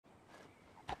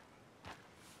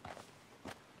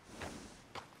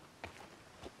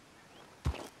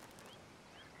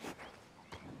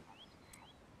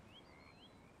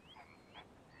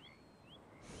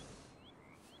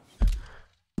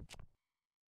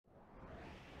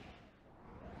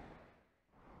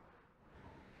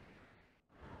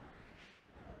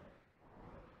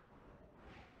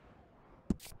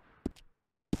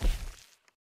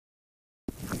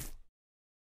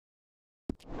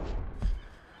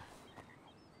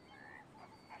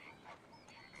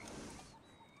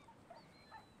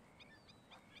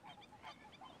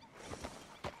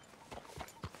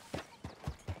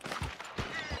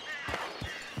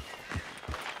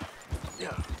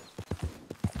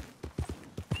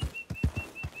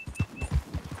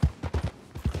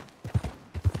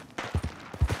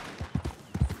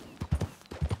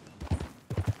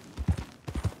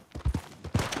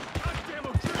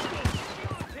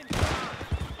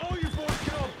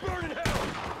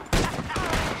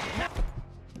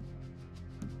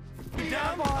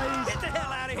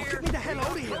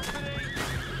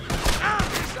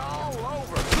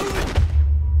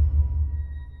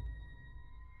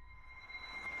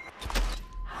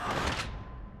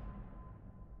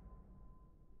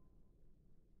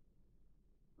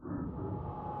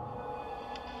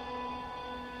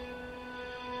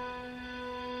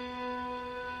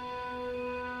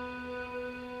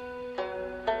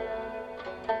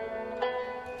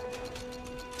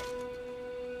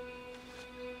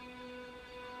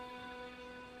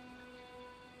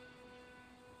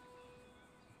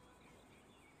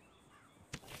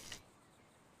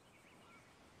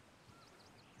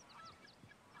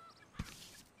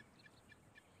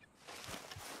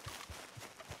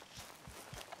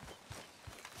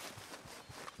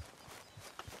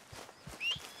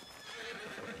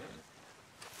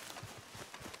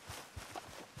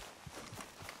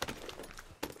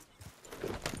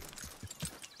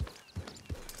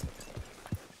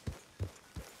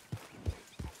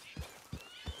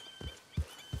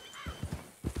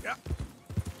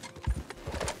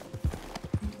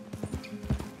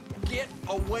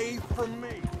away from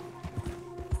me.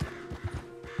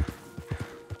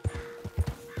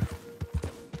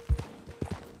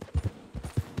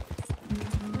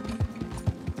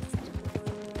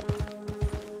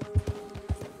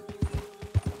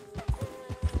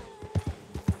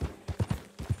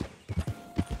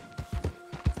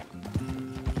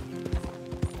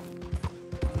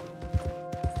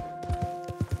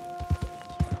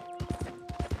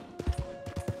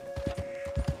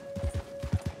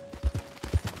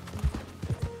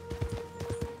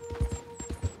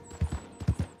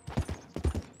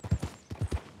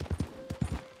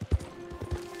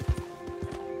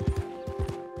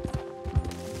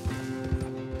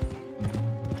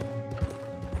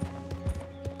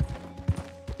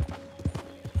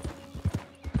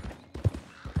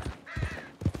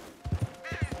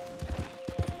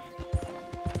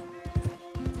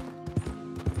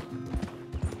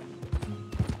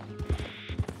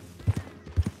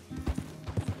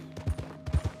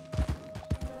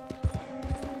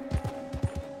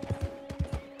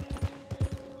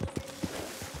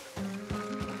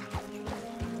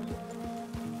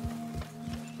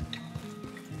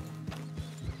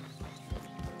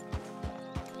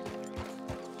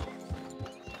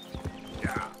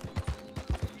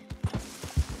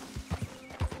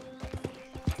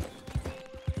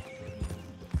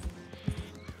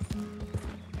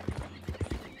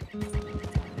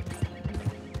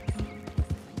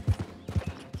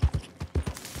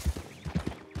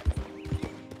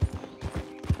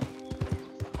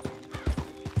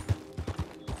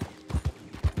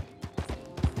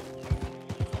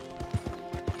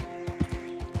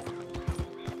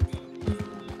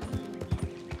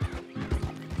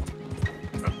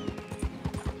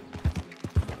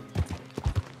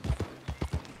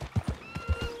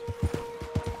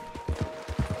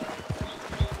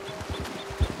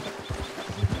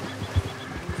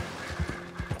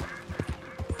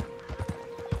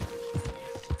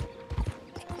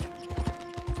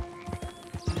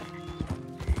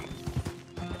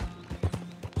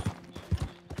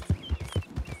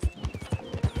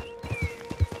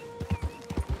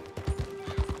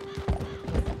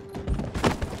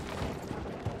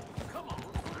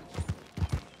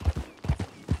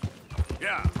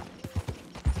 Yeah.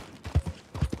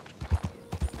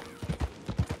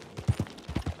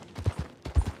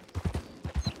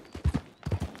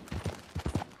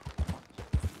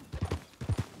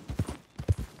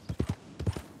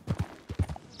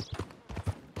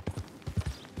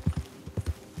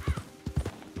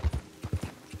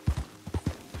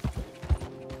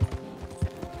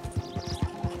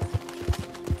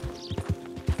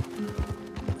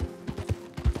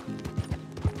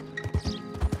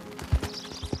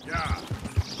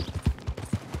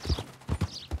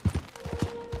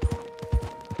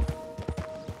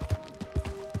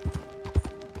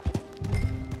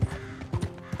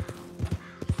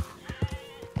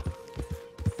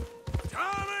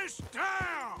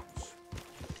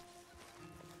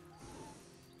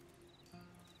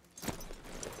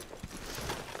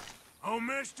 Oh,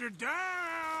 Mr.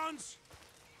 Downs!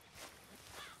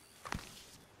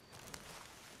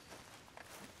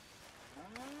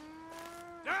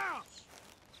 Downs!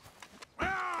 Where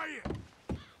are you?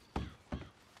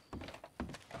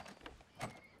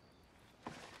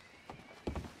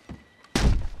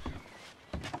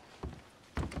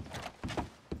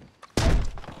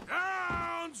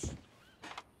 Downs!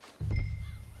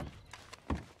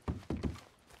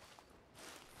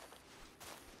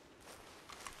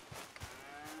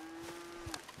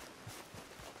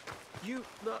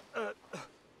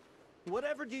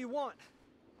 Whatever do you want?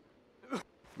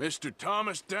 Mr.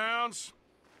 Thomas Downs?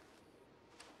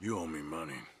 You owe me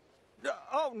money.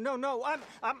 Oh, no,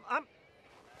 I'm...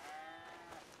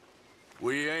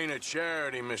 We ain't a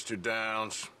charity, Mr.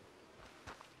 Downs.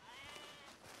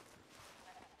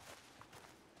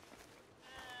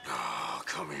 Oh,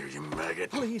 come here, you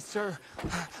maggot. Please, sir.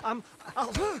 I'll...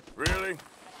 Really?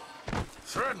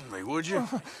 Threaten me, would you?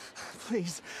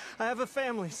 Please, I have a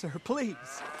family, sir. Please.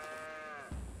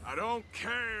 I don't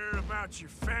care about your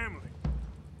family.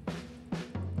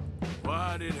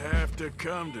 Why'd it have to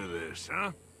come to this,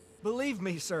 huh? Believe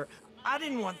me, sir, I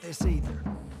didn't want this either.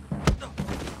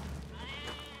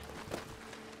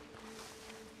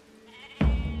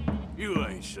 You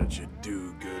ain't such a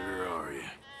do-gooder, are you?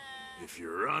 If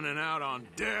you're running out on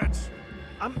debts...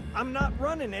 I'm not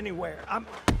running anywhere.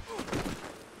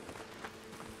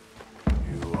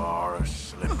 You are a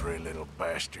slippery little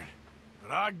bastard.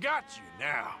 But I got you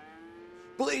now.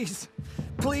 Please,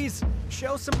 please,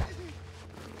 show some...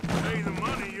 Pay the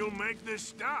money, you'll make this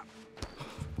stop.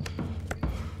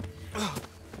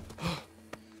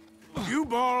 You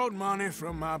borrowed money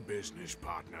from my business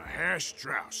partner, Herr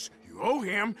Strauss. You owe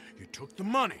him, you took the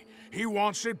money. He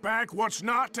wants it back. What's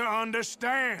not to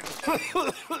understand?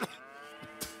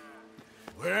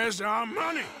 Where's our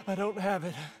money? I don't have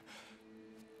it.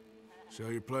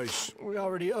 Sell your place. We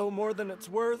already owe more than it's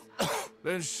worth.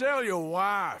 Then sell your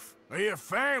wife, or your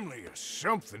family, or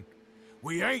something.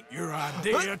 We ain't your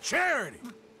idea of charity.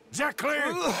 Is that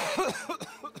clear?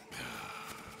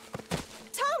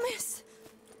 Thomas!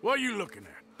 What are you looking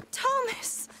at?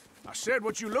 Thomas! I said,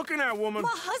 what you looking at, woman? My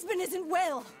husband isn't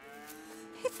well.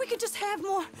 If we could just have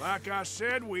more... Like I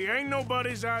said, we ain't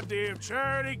nobody's idea of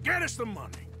charity. Get us the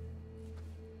money.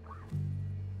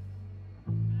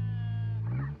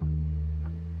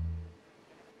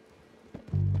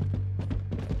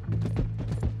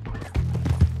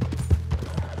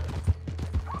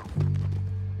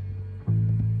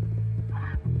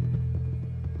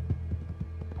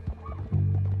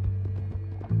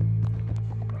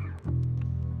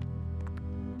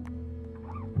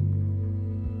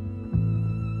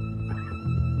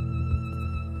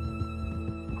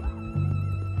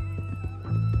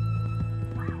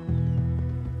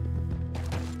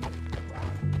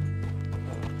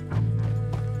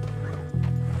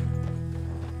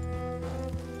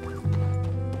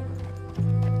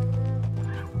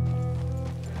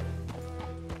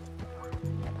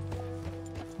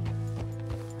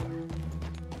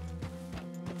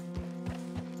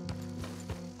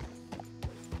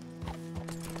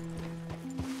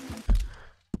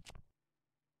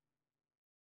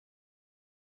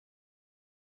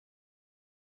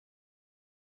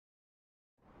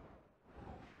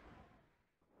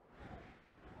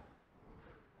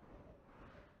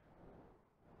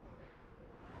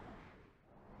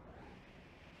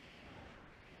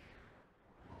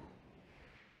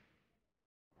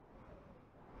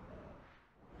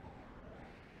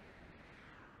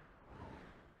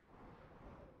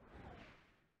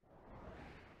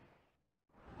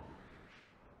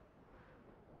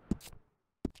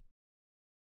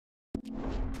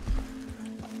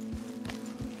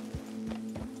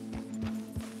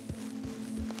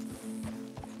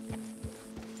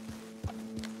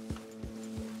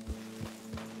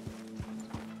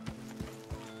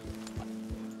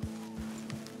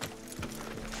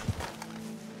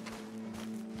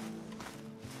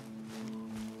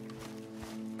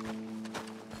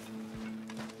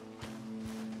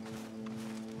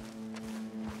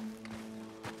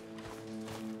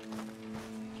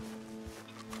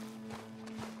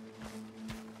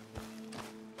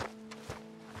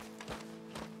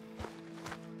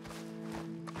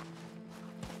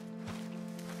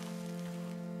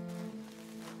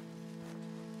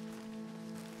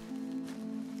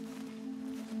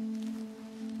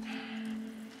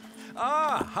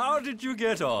 Ah, how did you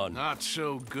get on? Not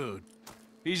so good.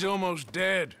 He's almost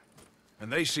dead.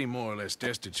 And they seem more or less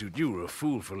destitute. You were a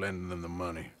fool for lending them the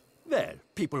money. Well,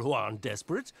 people who aren't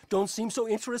desperate don't seem so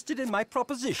interested in my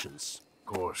propositions.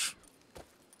 Of course.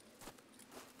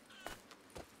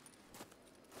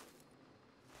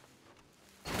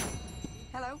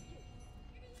 Hello?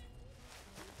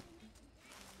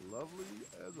 Lovely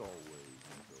as always.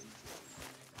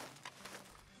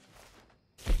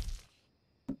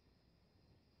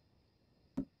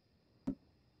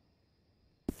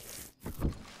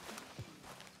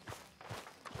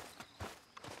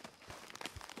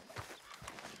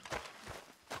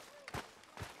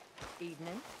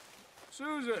 Evening.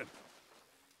 Susan!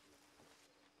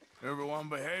 Everyone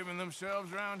behaving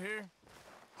themselves around here?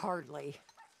 Hardly.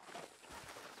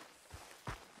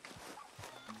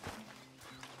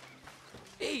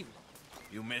 Eve,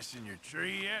 You missing your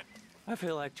tree yet? I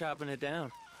feel like chopping it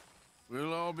down.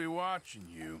 We'll all be watching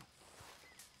you.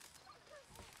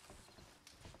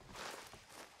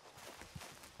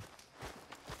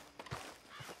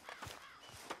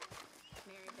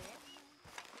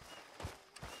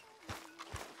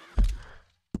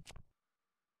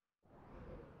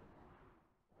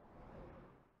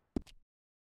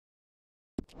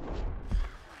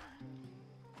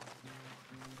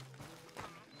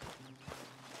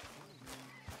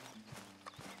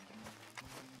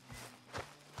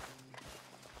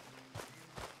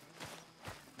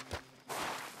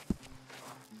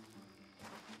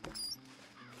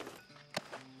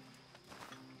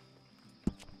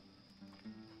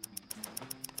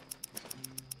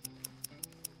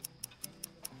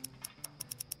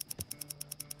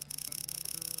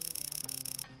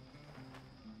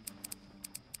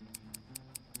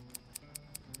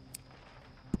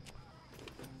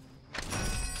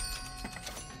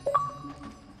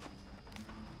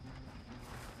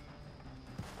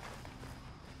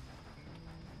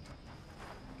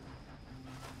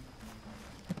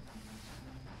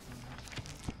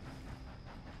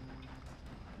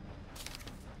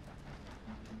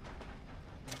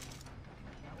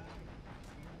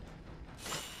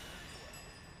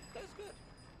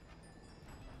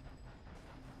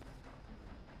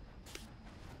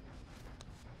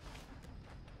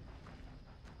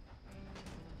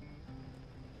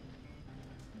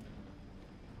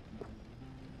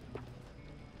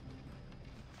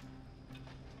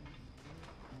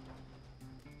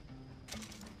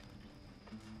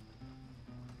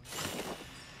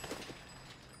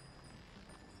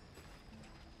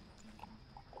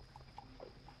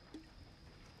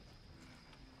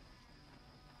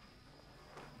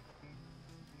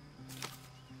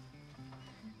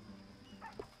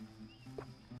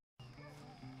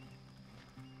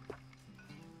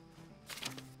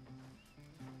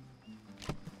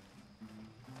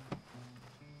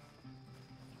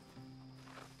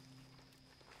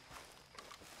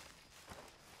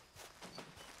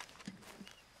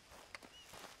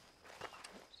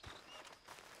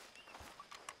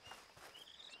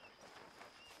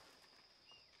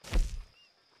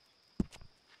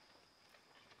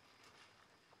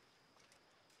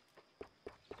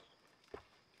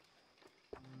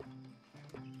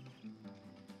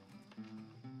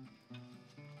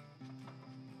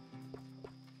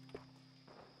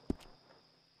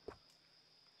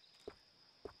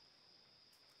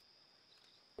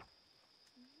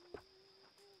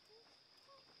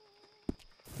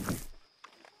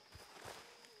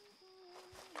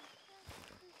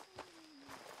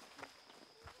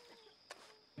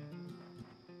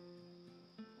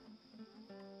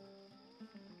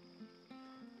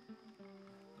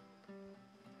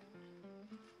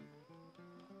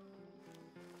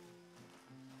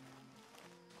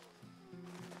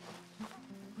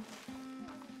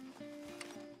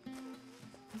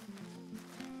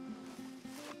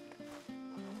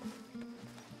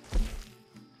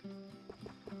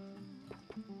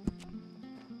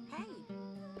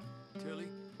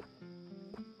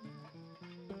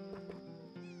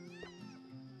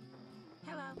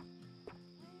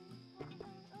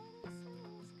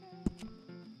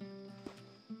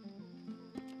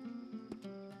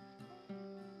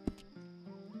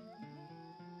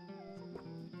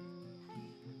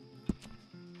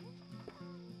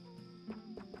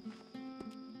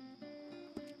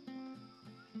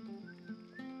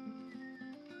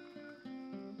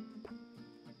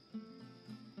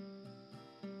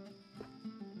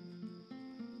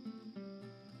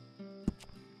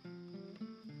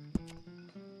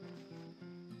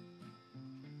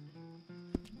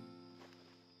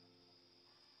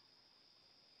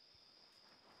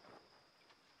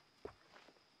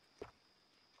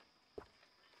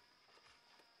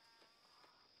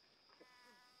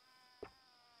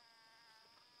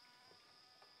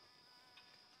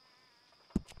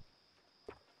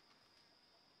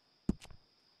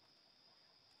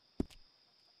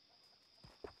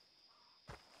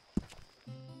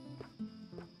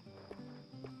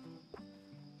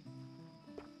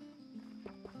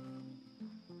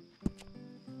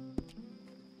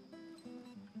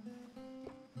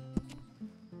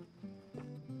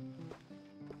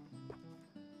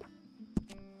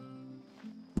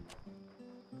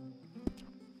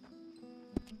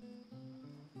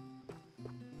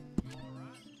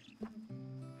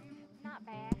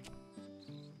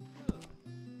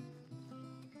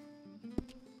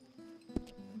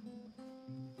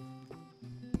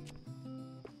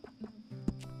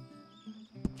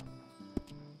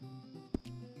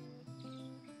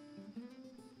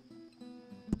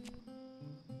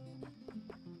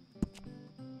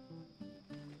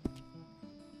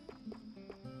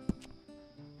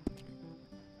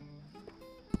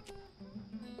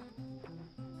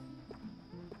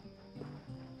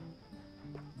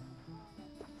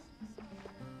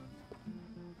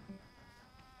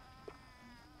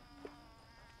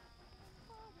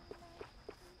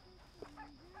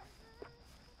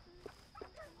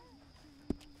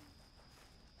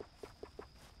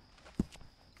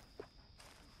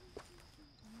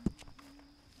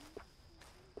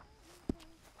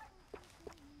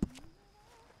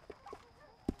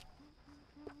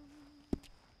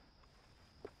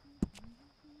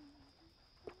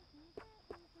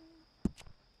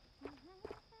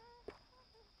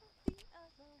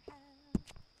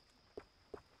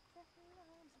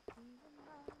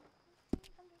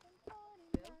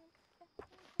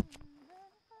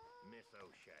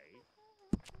 O'Shea.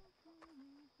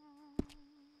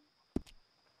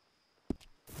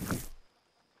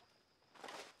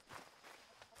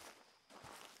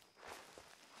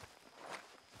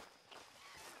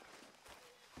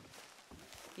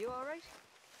 You all right?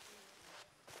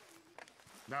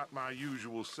 Not my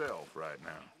usual self right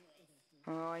now.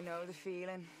 Oh, I know the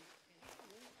feeling.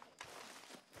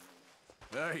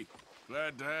 Hey,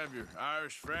 glad to have your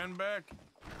Irish friend back?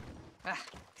 Ah,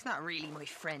 he's not really my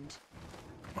friend.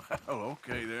 Well,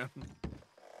 okay then.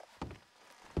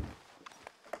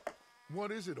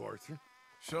 What is it, Arthur?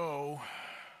 So,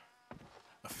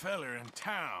 a feller in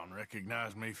town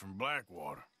recognized me from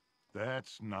Blackwater.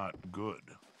 That's not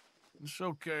good. It's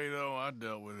okay, though. I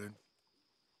dealt with it.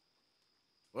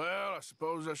 Well, I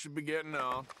suppose I should be getting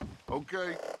on.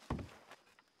 Okay.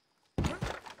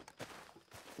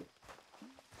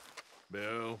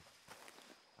 Bill.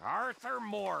 Arthur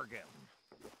Morgan.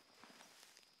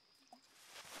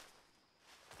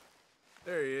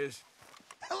 There he is.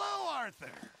 Hello,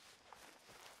 Arthur.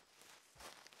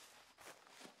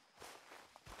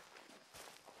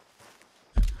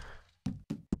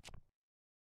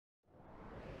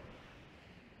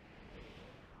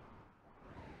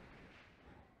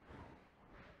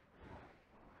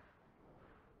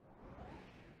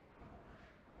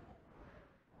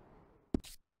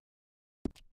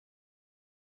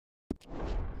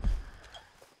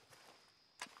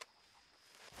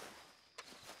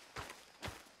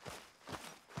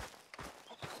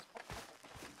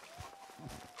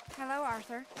 Hello,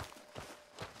 Arthur.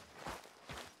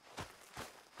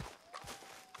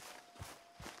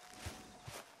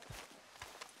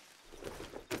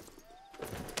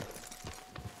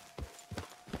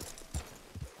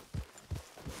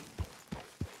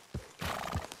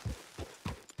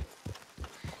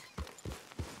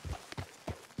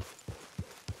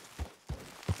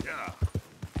 Yeah.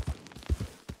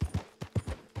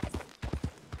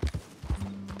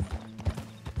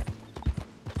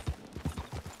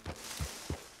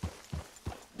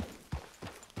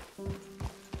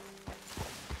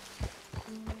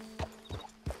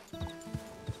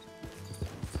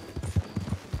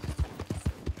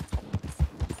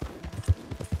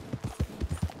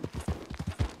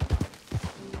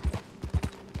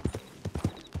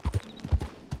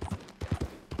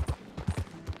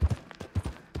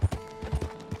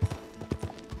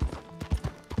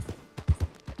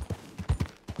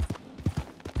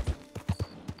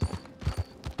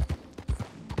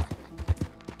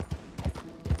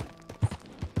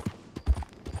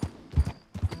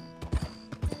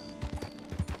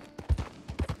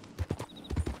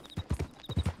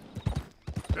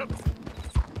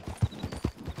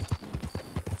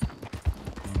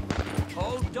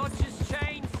 Hold Dutch's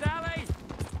chain, Sally!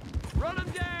 Run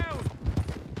him down!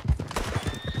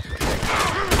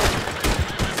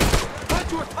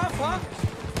 Thought you were tough, huh?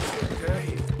 Okay.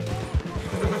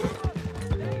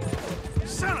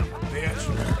 Son of a bitch!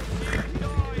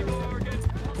 Die, Morgan!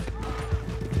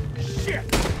 Shit!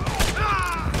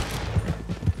 Ah!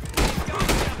 Got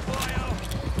ya, boyo!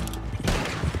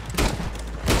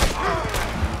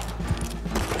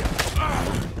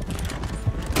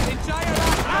 Enjoy your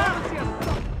last moments, you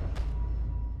son-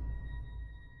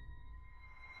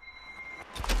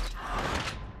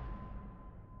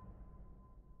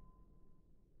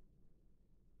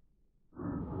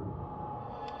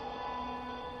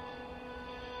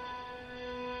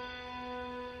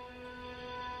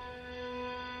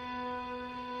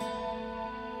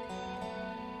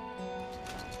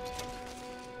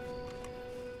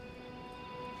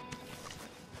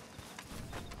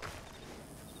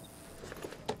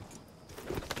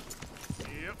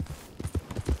 Yep.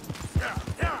 Yeah,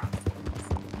 yeah!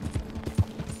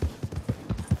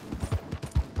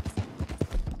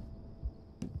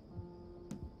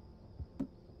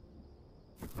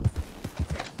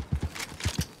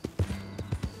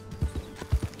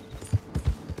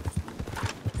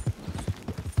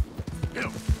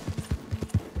 Hill.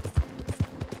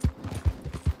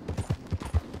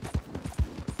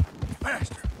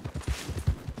 Faster!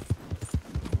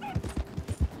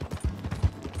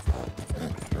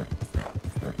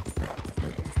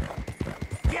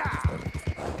 Yeah!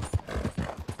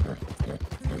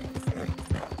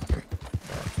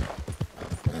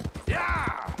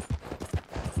 Yeah!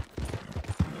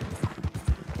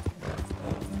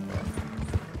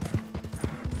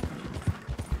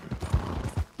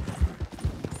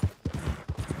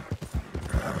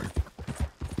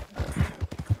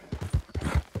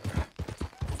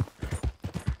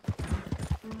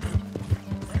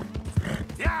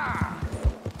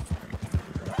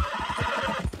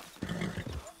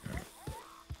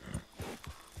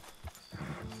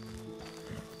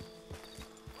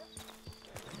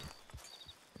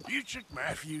 Butrick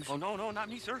Matthews? Oh, no, not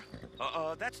me, sir.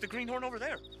 That's the greenhorn over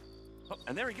there. Oh,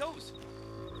 and there he goes.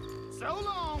 So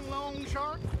long, Long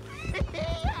Shark.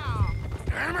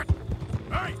 Damn it!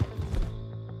 Hey!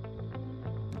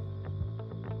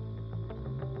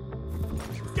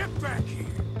 Get back here!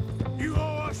 You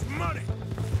owe us money!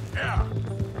 Yeah!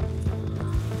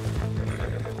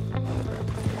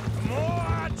 The more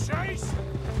I chase,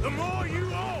 the more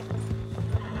you owe!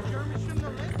 Jeremy shouldn't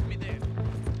have left me there.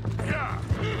 Yeah!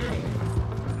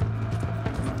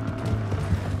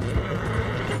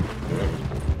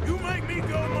 You make me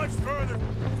go much further,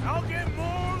 I'll get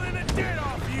more than a debt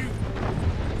off you!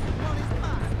 Money's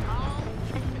mine. I'll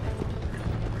keep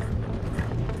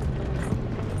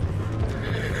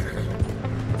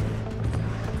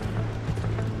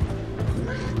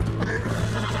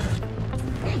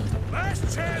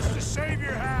Last chance to save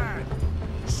your hide!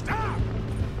 Stop!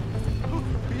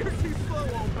 it. You're too slow,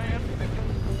 old man.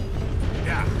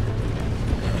 Yeah.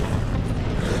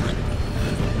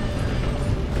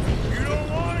 You don't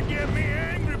want to get me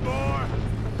angry, boy.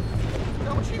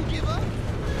 Don't you give up.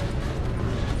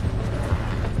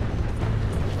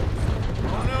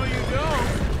 Oh, no, you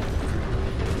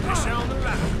don't. You're sound the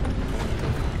lie.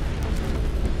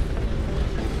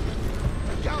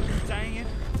 God dang it.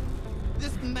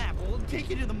 This map will take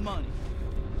you to the money.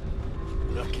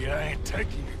 Lucky I ain't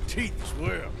taking your teeth as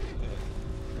well.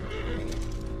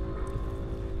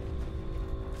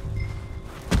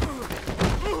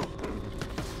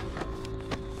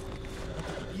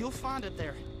 You'll find it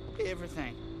there.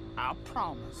 Everything. I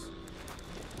promise.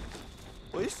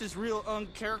 Well, this is real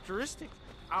uncharacteristic.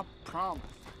 I promise.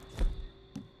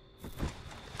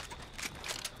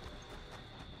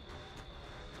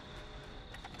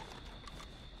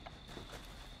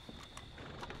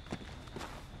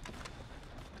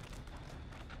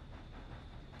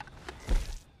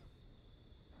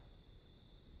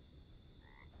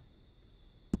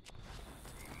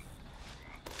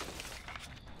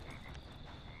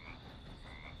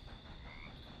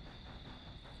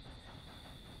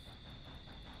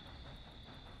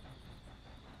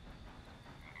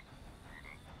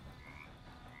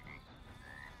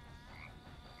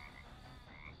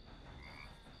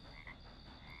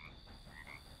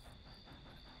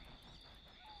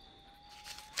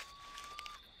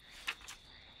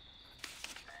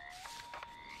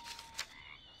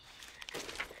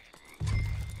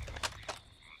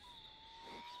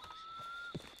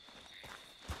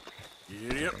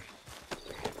 Get up.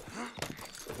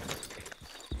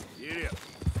 Get up.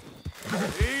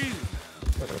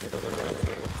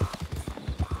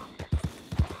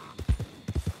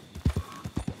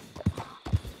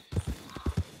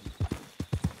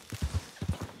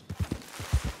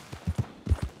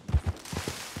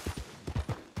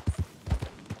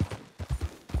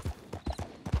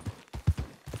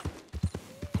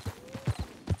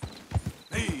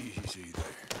 Easy now. Easy there.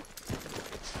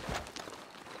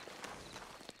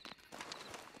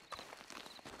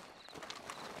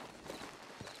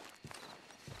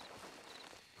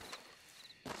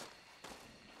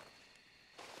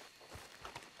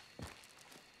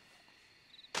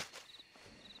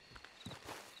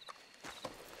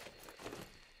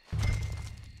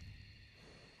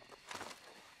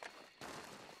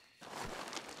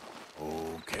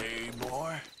 Okay,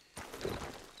 boy.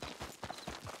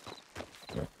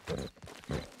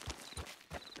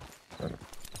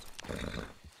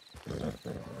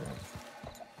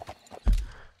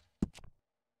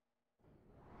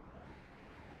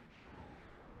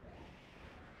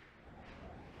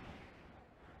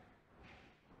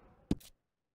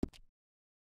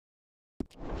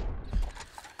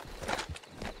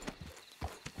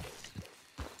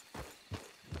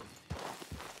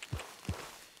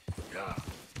 Yeah.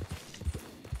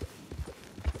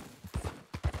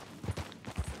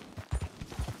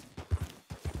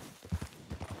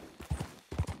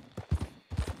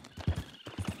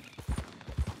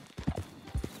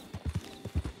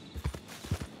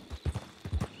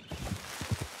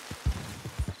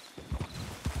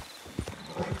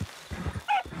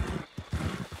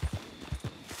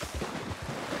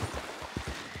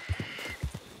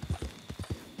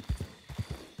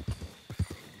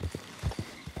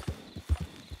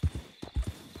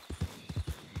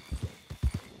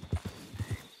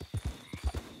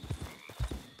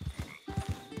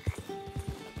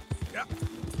 Yeah.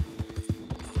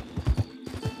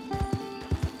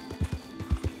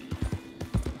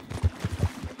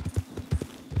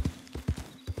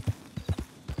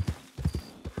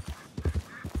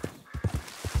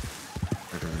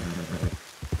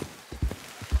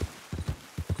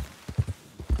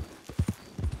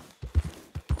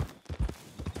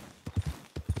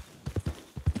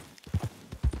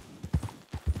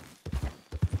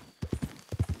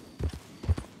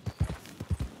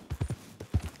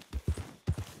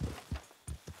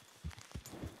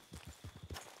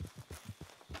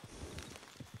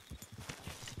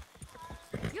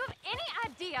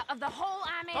 idea of the hole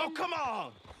I'm in? Oh, come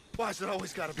on! Why's it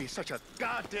always gotta be such a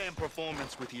goddamn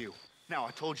performance with you? Now,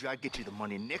 I told you I'd get you the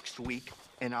money next week,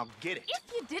 and I'll get it. If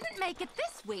you didn't make it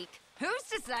this week, who's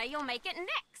to say you'll make it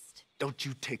next? Don't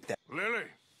you take that. Lily,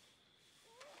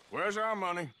 where's our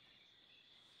money?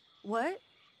 What?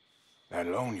 That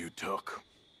loan you took.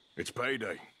 It's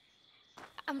payday.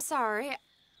 I'm sorry.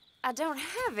 I don't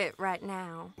have it right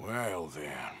now. Well,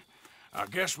 then, I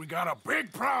guess we got a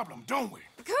big problem, don't we?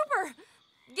 Cooper,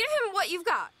 give him what you've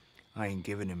got. I ain't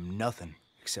giving him nothing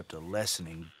except a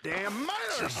lessening damn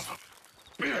manners!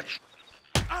 Bitch!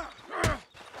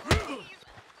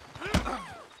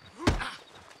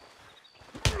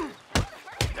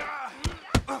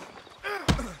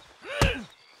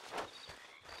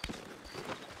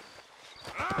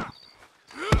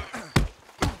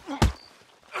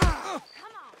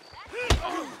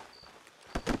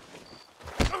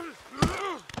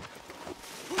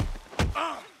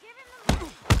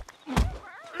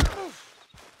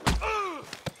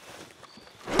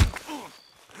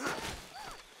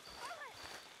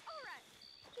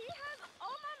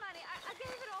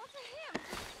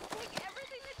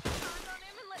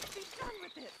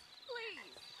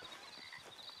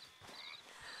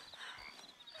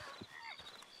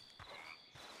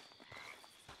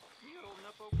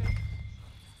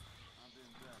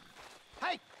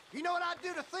 Hey, you know what I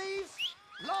do to thieves?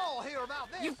 Law hear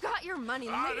about this. You've got your money.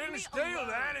 I Leave didn't me steal alone.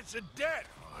 that. It's a debt.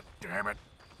 Oh, damn it.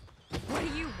 What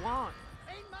do you want?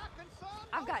 Ain't my concern.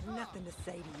 I've got nothing to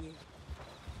say to you.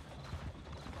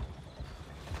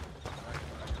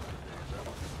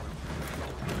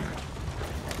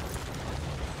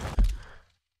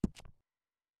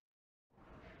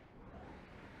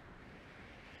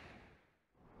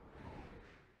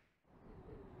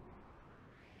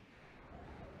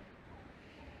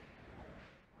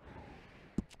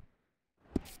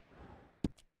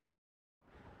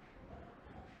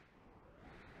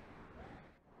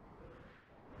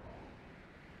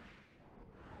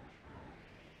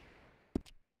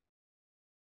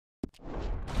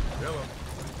 Hello.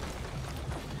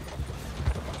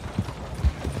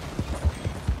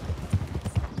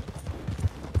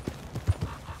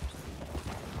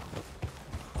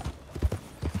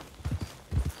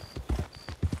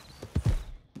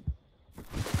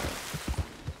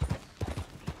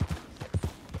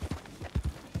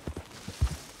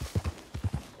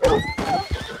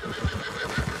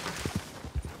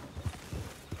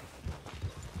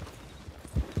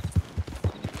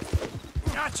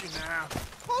 Got you now.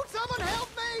 Won't someone help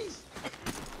me?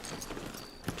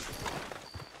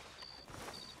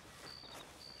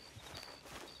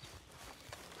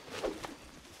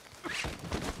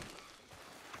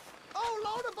 Oh,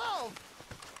 Lord above!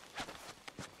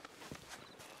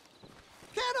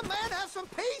 Can't a man have some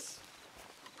peace?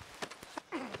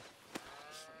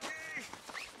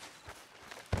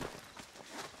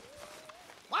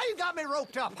 Why you got me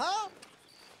roped up, huh?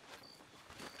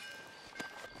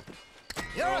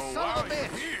 You're a son while of a you're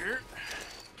bitch. here,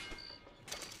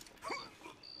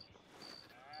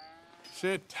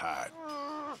 sit tight.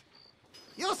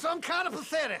 You're some kind of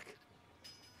pathetic.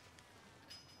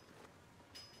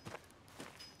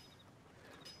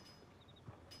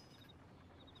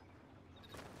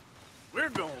 We're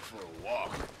going for a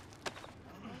walk.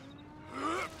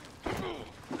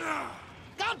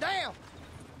 Goddamn!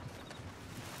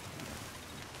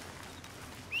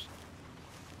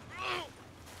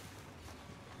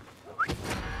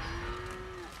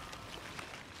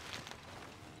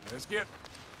 Let's get...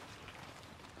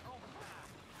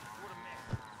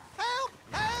 Help!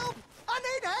 Help! I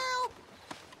need help!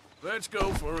 Let's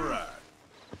go for a ride.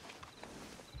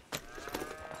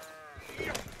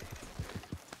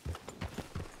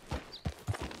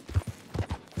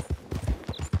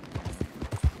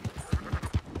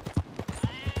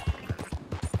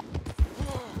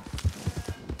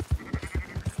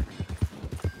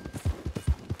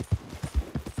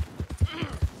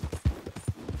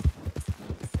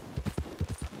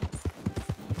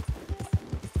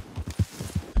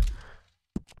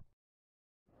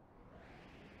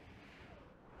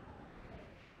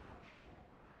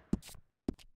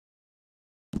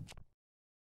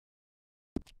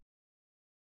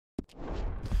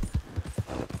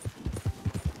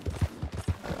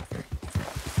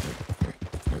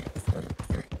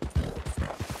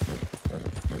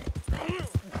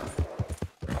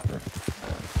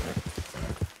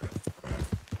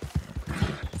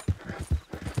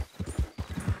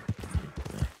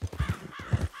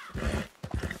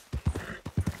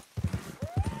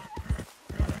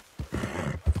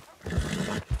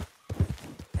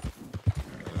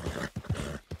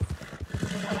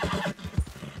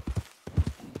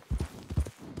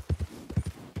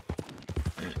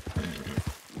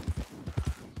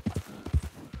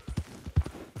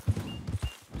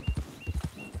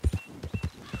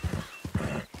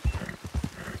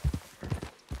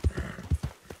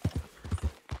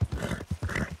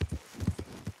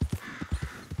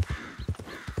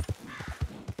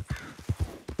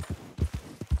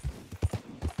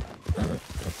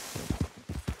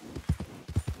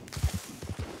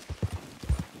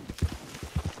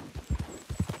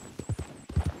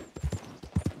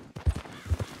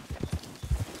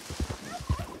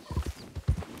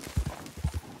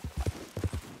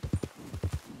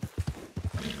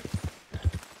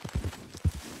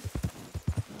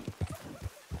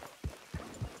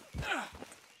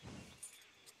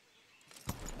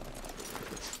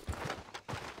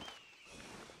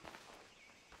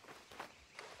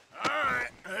 All right,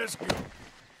 let's go.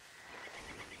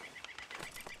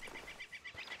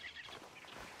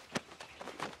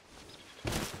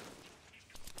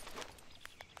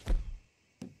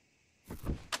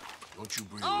 Don't you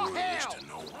breathe a word of this to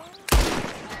no one.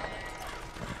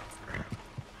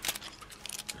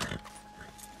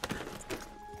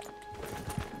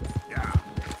 Yeah.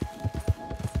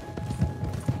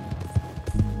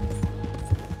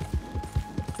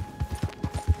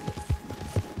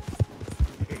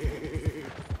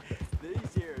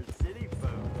 These here city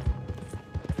folk,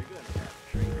 they're gonna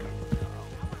have treats.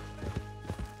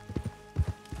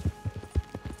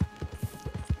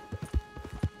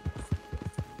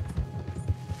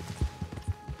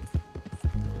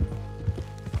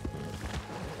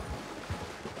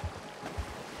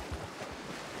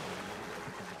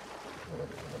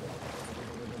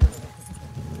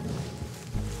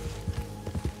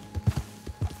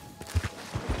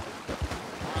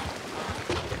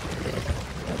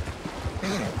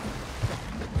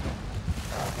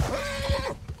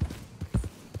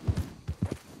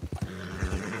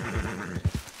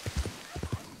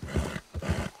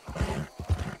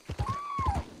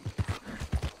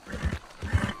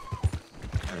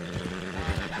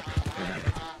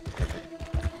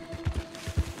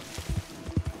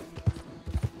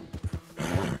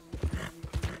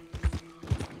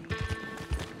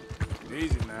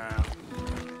 Easy now.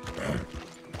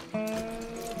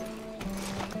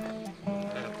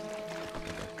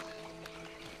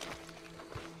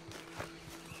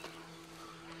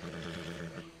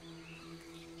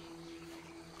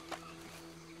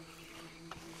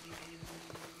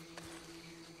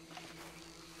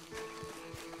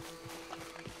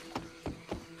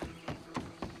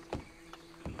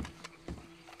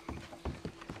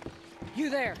 You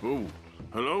there? Oh,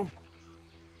 hello?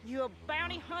 You a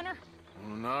bounty hunter?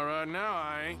 Well, not right now,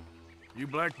 I ain't. You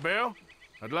Black Belle?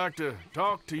 I'd like to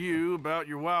talk to you about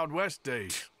your Wild West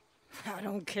days. I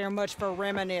don't care much for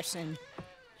reminiscing.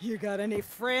 You got any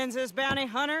friends as bounty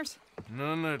hunters?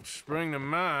 None that spring to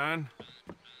mind.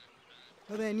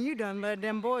 Well, then you done led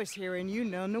them boys here and you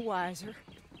none the wiser.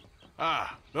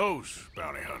 Ah, those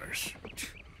bounty hunters.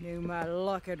 Knew my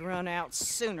luck had run out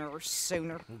sooner or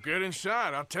sooner. Well, get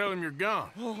inside. I'll tell them you're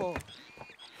gone. Oh,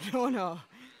 no.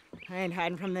 I ain't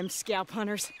hiding from them scalp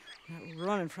hunters. Not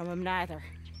running from them neither.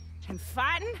 And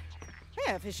fighting?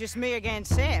 Yeah, if it's just me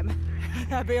against them,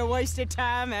 that'd be a wasted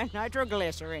time and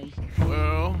nitroglycerin.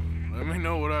 Well, let me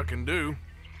know what I can do.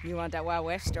 You want that Wild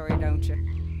West story, don't you?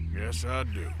 Yes, I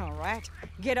do. All right.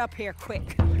 Get up here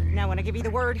quick. Now, when I give you the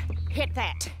word, hit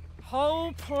that.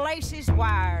 Whole place is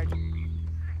wired.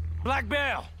 Black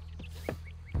Belle,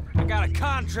 I got a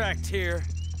contract here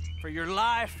for your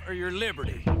life or your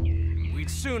liberty. We'd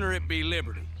sooner it be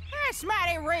liberty. That's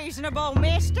mighty reasonable,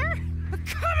 mister.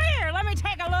 Come here, let me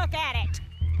take a look at it.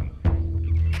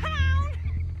 Come on.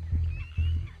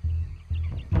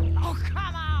 Oh,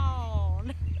 come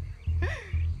on.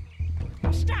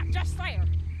 Stop just there.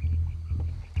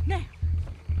 Now,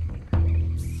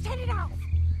 set it off.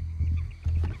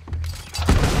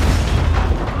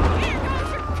 Here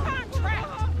goes your contract.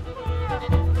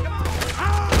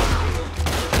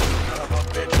 Son of a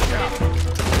bitch, yeah.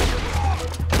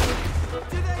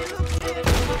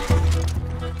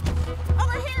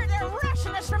 Over here, they're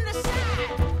rushing us from the side.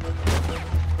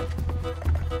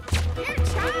 Your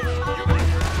time,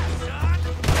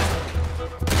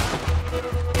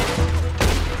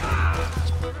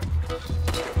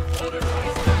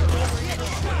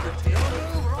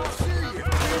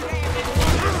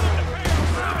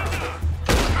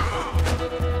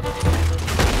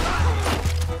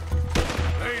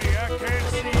 Lady, I can't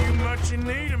see you much in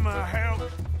need of my help.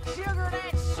 sugar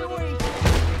that sweet.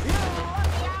 You're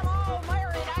lucky I'm all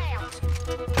married out.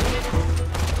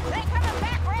 They coming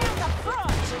back round the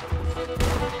front.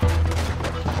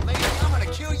 Lady, I'm gonna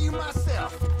kill you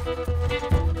myself. See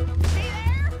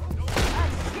there? A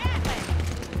Gatling.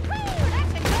 Woo,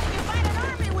 that's the gun you fight an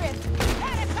army with.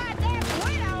 Not a goddamn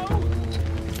widow.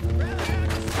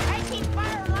 They keep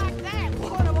firing like that.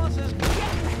 One of us is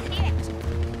getting hit.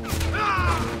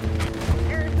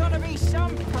 There's gonna be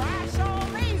some price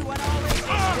on me when all this is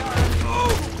done.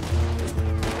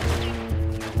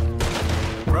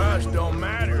 Price don't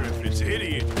matter if it's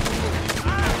idiot.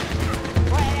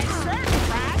 Well, at a certain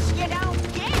price, you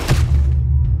don't get.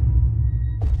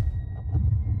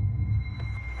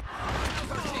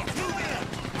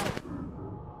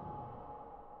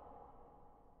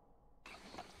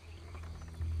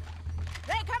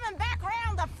 They coming back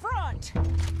round the front.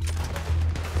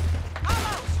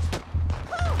 Almost.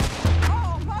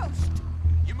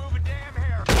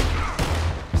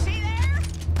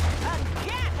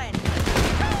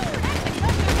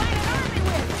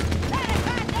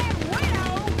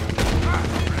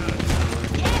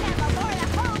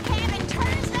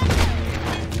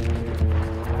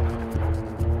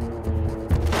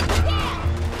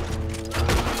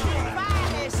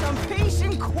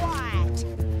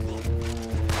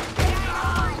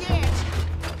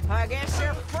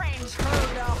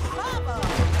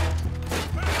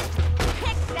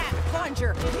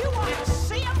 Roger. You want to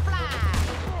see him fly.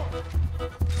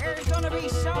 There's gonna be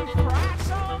some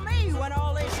price on me when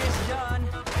all this is done.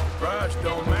 Price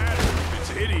don't matter if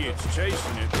it's idiots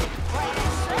chasing it. Well, at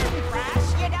a certain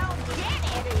price, you don't get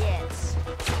idiots.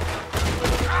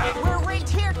 We're rigged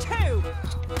here, too.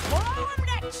 Blow him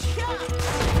to chunks.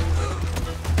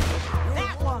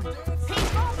 That one. He's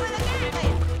going for the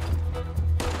Gatling.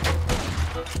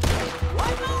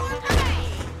 One more for me.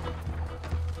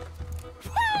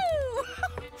 Woo!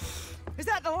 Is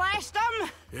that the last of them?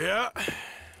 Yeah.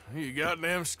 You got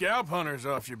them scalp hunters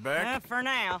off your back. For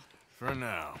now. For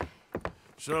now.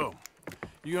 So,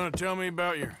 you gonna tell me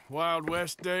about your Wild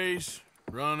West days?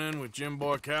 Running with Jim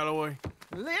Boy Calloway?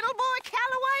 Little boy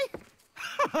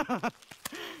Calloway?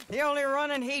 The only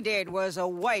running he did was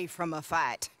away from a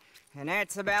fight. And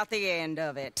that's about the end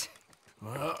of it.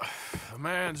 Well, the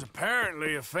man's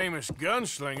apparently a famous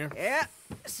gunslinger. Yeah,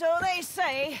 so they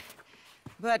say.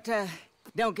 But,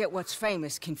 don't get what's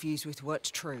famous confused with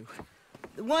what's true.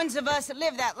 The ones of us that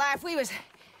lived that life, we was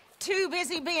too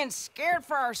busy being scared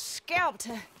for our scalp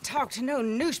to talk to no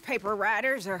newspaper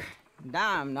writers or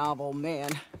dime novel men.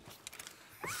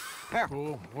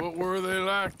 Well, what were they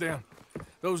like then?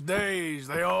 Those days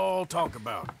they all talk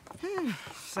about.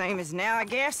 Same as now, I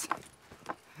guess.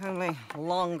 Only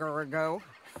longer ago.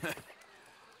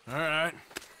 All right.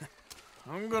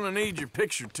 I'm gonna need your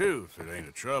picture, too, if it ain't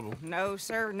a trouble. No,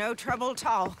 sir, no trouble at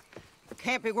all.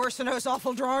 Can't be worse than those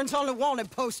awful drawings on the wanted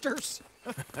posters.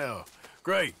 Hell,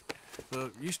 great.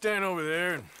 Look, you stand over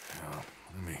there and...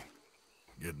 let me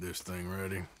get this thing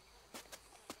ready.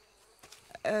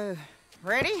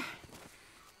 Ready?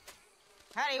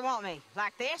 How do you want me?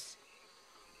 Like this?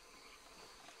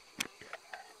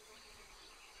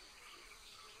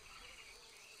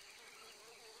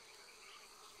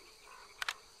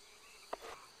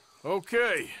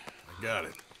 Okay, I got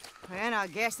it. And I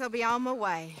guess I'll be on my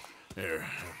way. Here.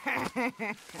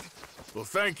 Well,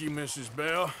 thank you, Mrs.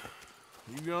 Bell.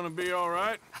 You gonna be all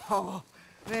right? Oh,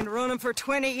 been running for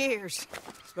 20 years.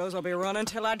 Suppose I'll be running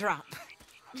till I drop.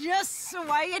 Just the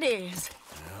way it is.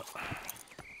 Yep.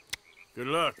 Good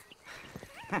luck.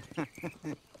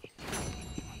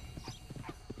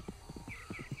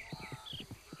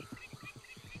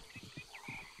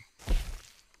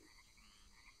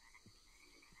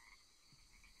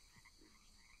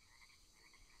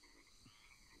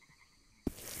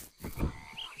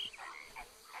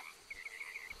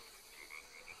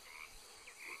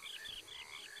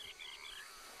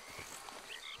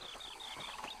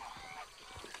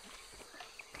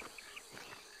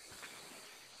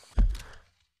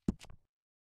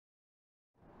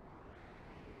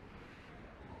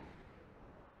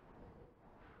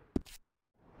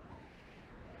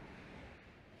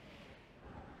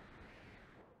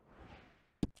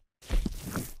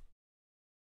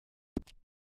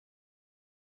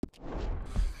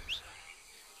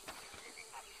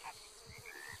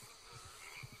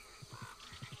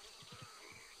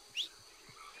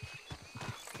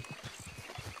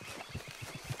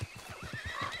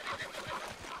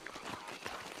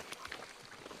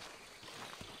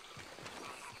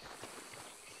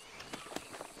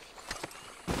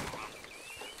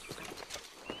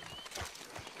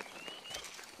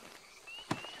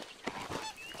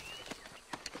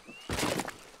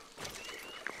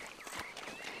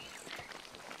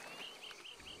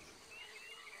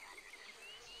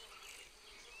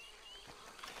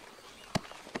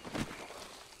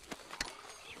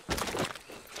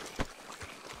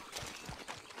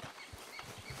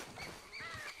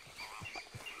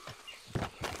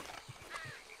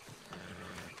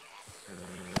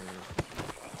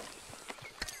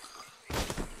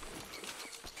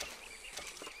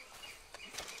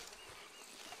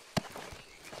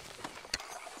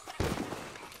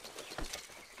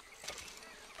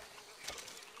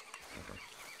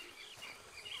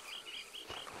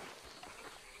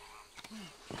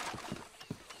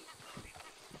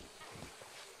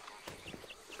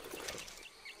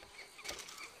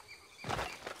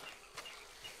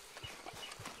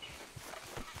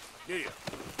 Yeah.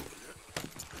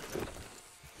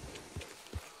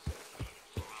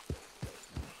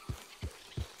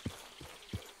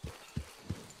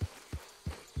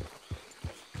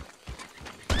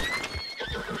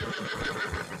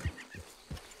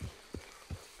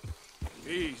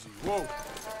 Easy, whoa.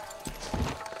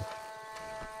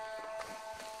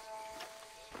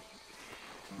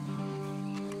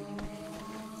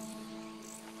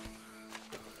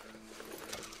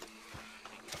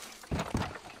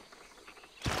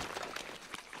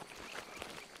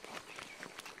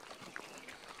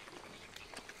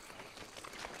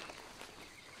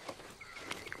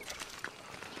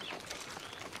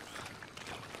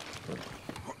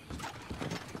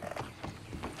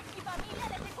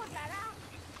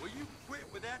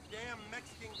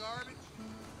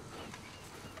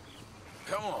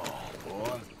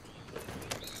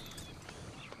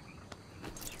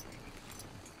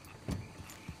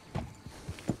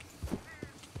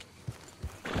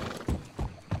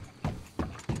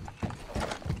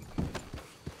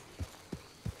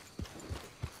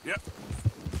 Yep.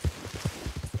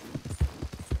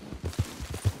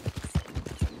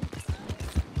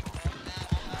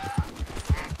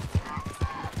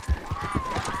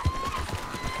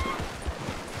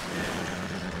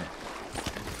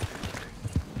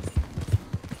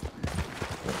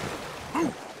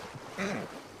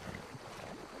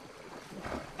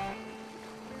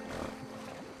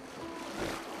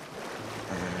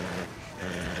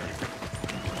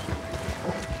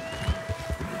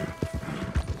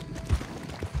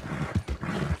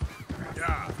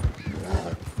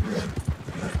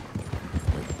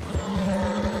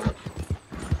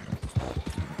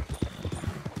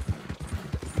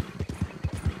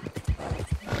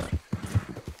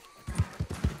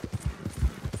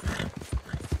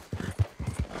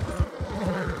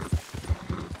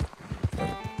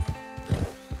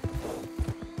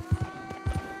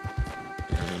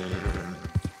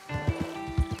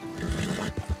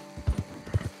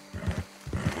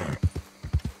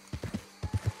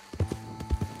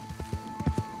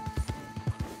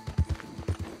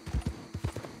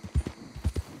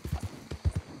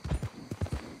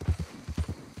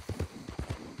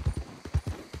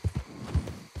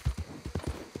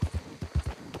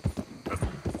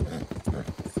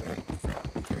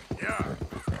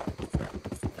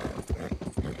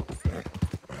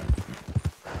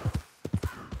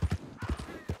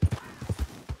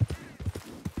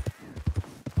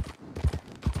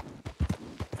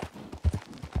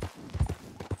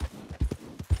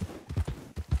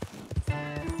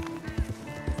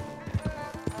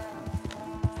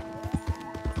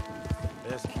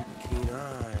 Best keep a keen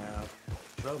eye out.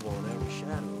 Trouble on every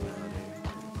shadow around here.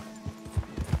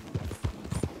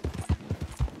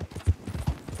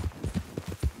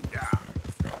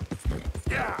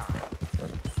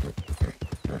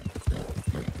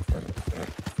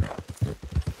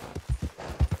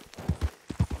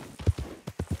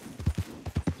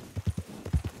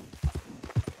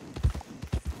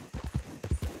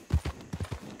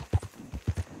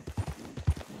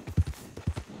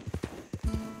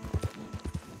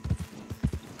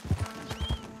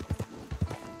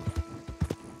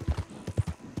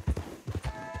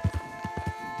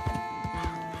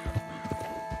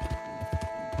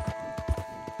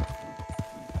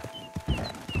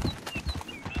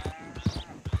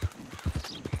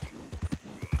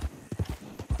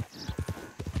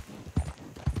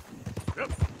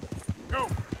 Go!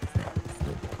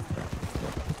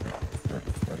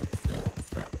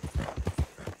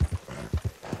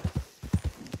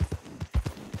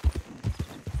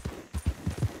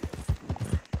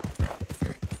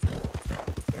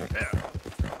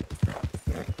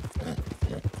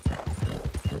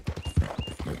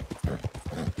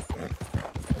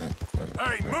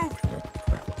 Hey, move it!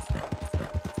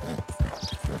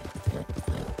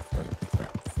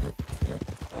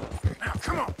 Now,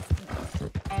 come on!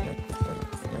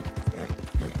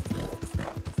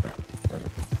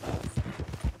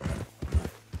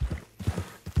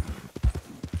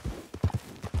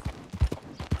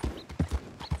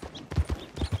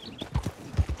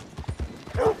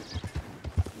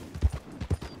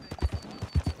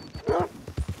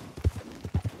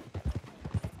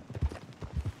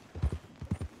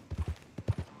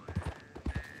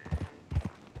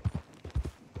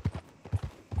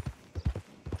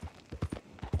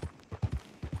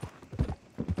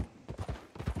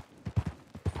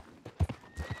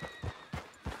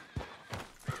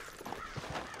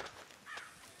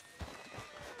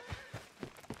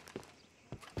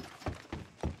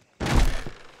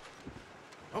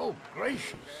 Oh,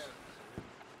 gracious.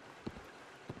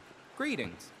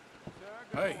 Greetings.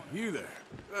 Hey, you there.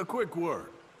 A quick word.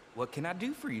 What can I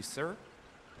do for you, sir?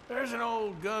 There's an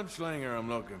old gunslinger I'm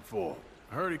looking for.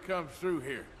 I heard he comes through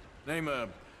here. Name of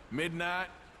Midnight?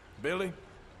 Billy?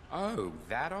 Oh,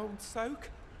 that old soak?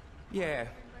 Yeah,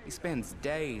 he spends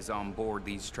days on board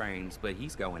these trains, but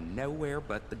he's going nowhere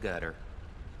but the gutter.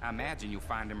 I imagine you'll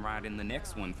find him right in the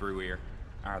next one through here.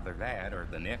 Either that or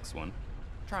the next one.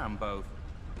 Try 'em both.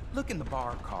 Look in the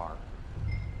bar car.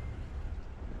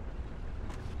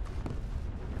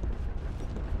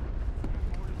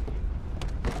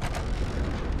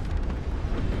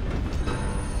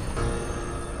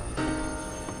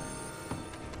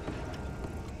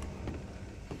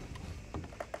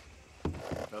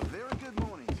 A very good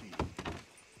morning to you.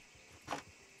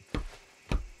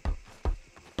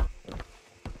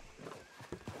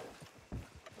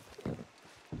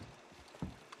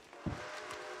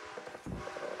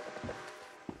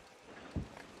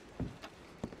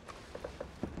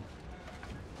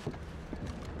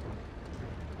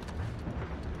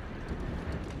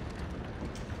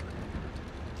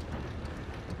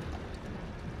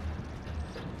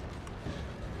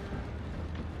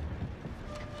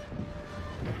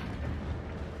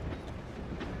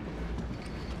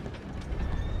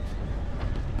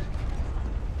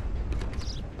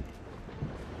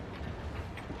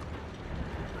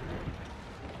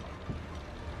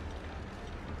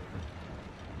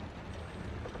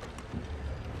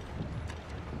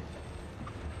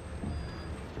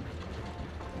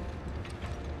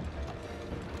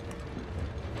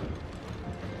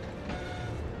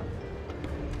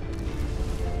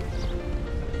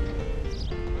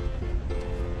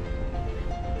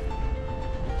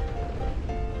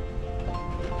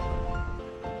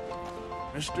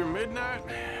 Mr. Midnight?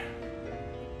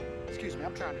 Excuse me,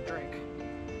 I'm trying to drink.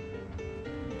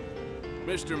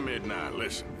 Mr. Midnight,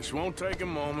 listen, this won't take a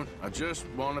moment. I just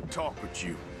want to talk with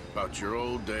you about your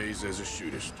old days as a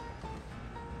shootist.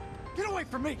 Get away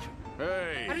from me!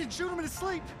 Hey! I didn't shoot him in his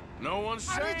sleep! No one's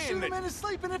saying I didn't shoot him that... in his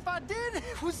sleep, and if I did,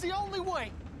 it was the only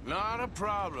way! Not a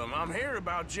problem. I'm here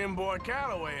about Jim Boy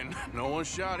Calloway, and no one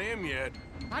shot him yet.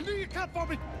 I knew you'd come for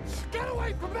me! Get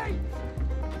away from me!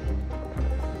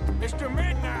 Mr.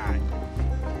 Midnight!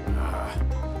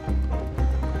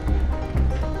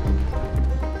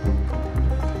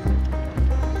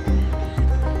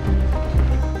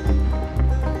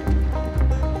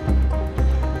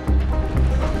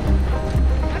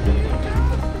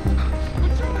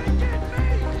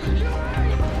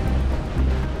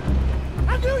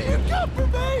 For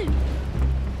me!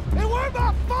 It weren't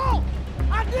my fault!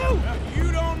 I knew!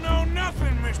 You don't know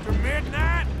nothing, Mr.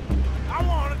 Midnight. I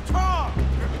want to talk.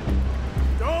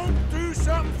 Don't do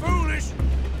something foolish.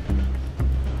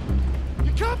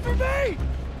 You come for me!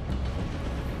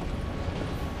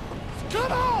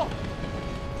 Come on!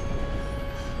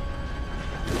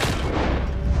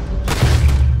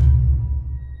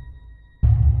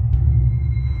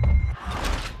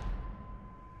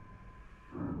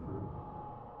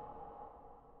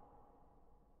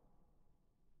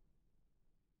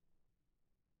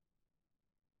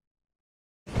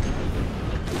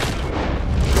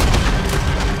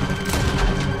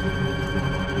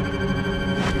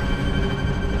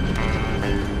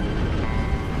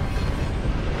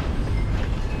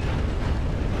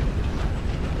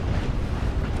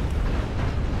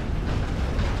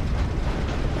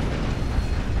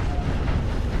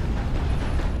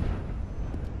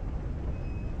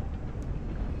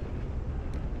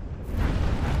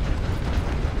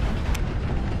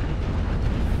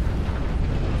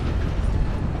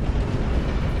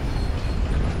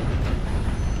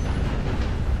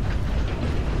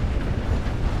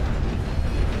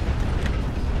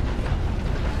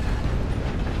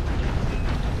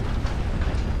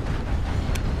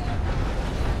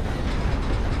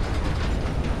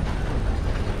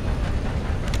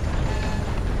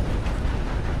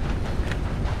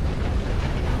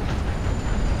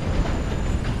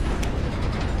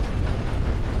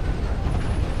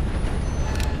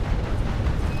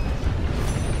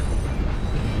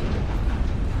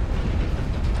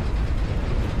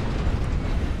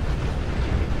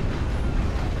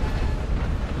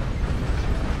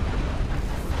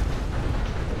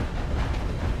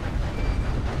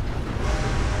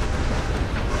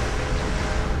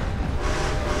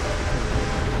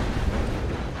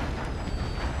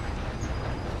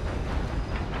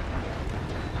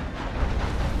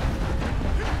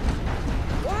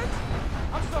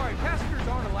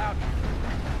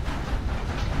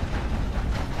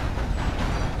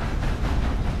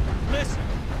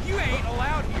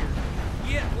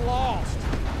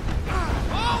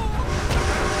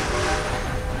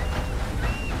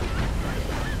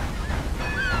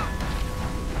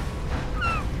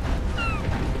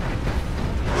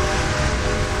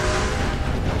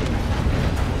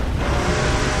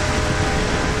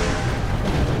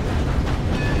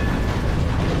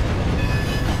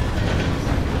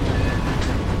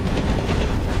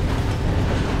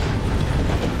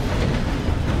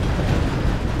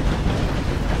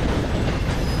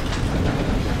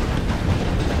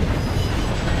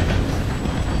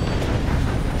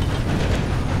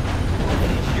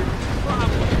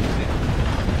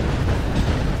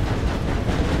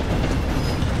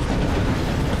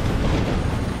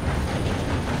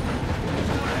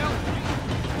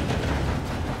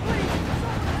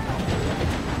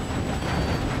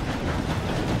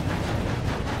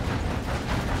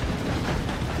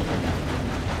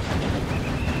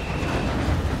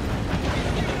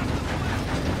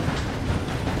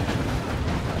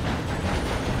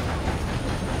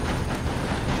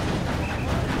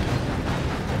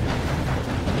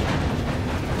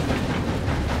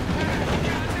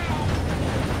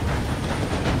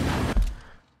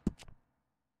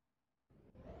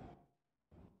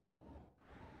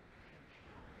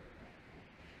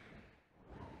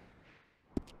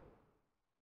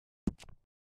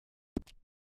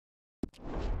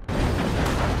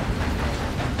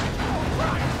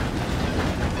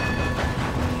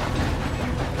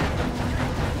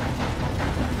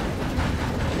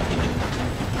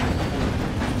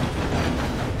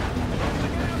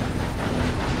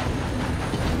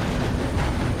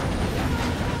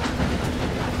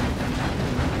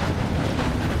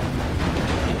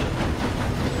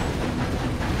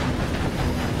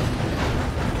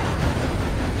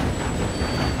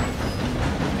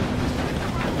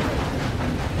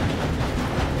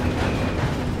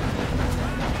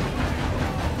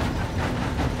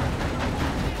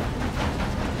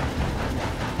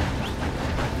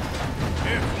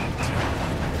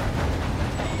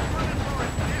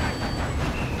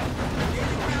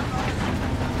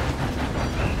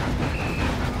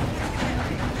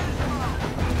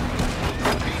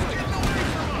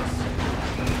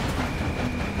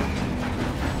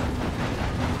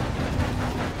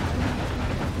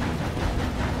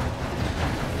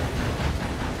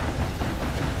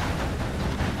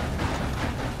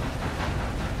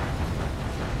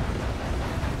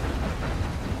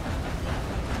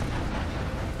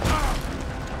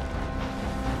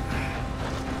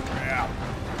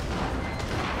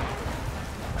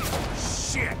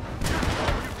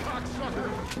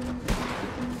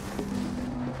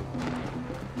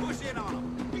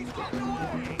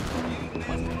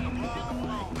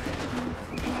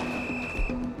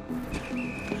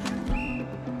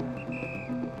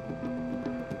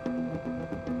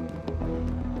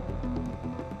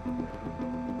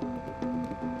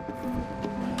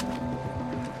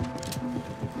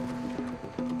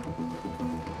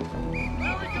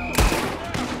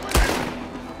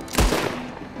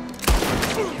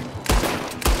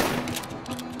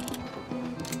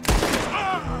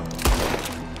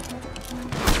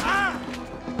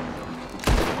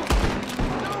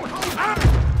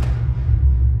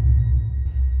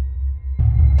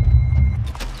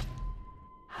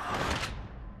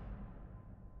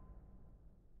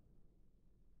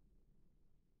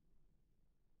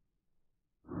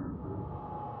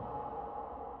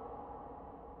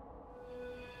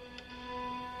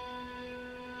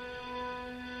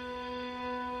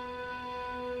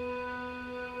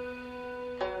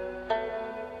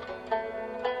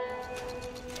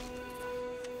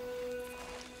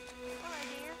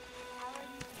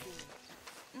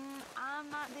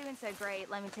 So great,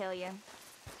 let me tell you.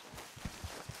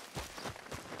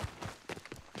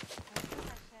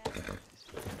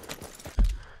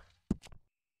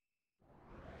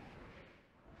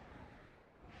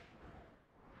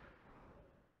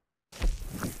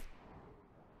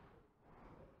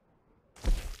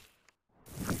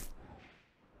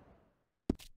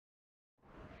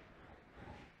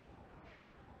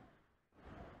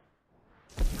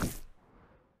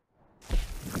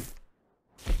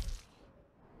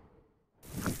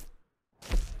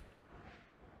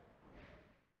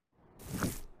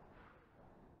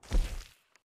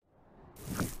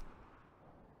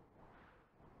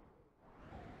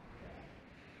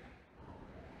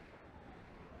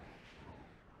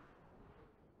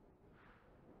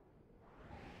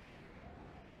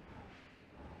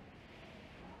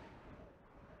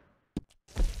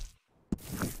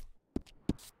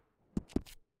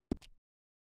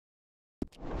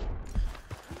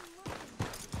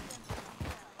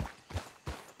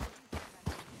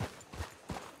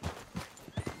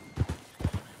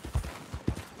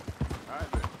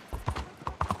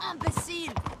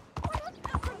 Imbécile!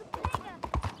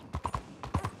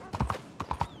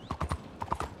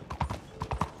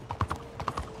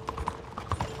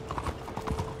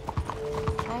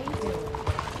 How you doing?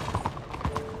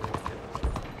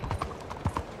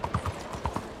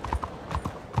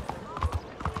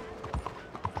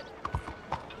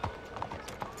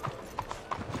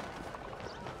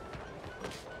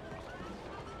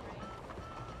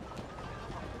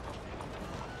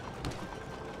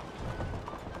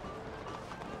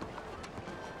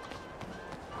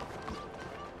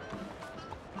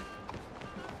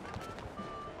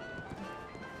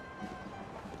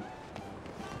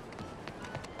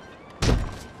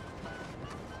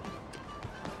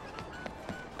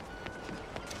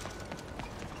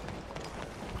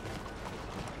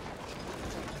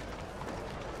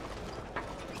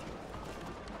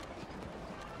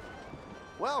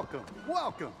 Welcome,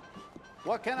 welcome.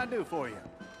 What can I do for you?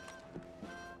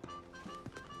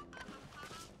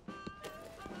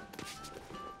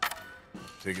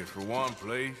 Ticket for one,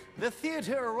 please. The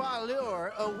Theatre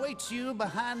Royale awaits you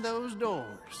behind those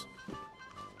doors.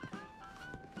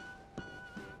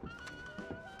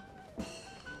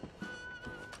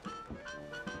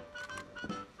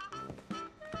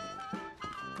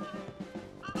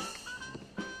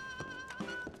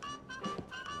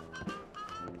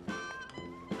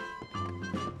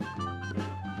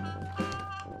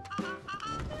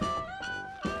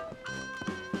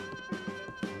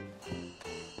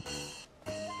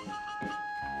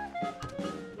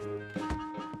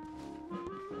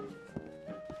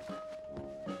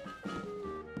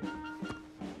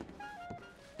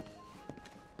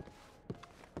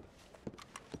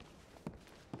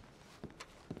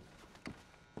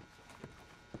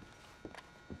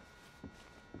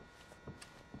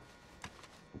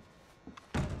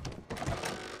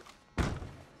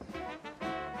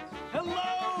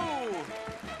 Hello!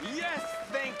 Yes,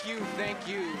 thank you, thank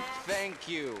you, thank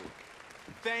you.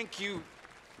 Thank you.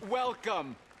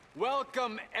 Welcome.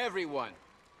 Welcome, everyone.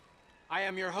 I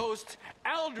am your host,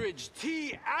 Aldridge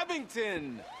T.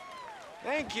 Abington.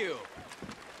 Thank you.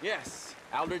 Yes,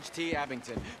 Aldridge T.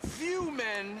 Abington. Few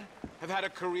men have had a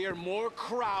career more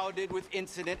crowded with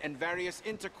incident and various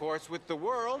intercourse with the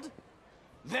world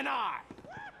than I.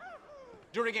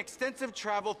 During extensive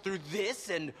travel through this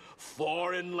and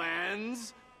foreign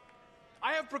lands,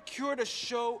 I have procured a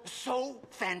show so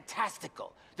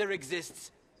fantastical, there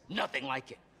exists nothing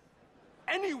like it.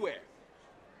 Anywhere.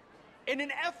 In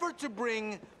an effort to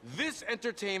bring this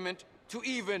entertainment to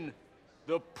even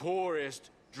the poorest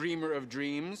dreamer of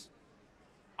dreams,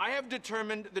 I have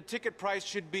determined the ticket price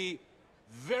should be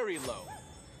very low,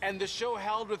 and the show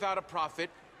held without a profit.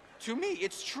 To me,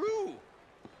 it's true.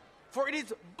 For it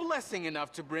is blessing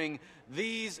enough to bring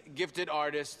these gifted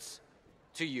artists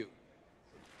to you.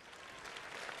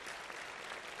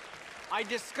 I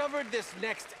discovered this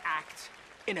next act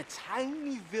in a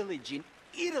tiny village in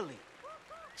Italy.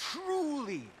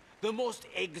 Truly the most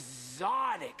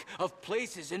exotic of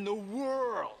places in the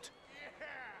world.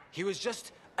 He was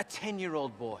just a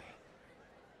 10-year-old boy.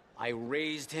 I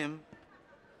raised him.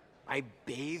 I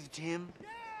bathed him.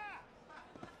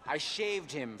 I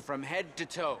shaved him from head to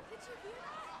toe.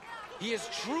 He is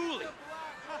truly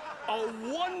a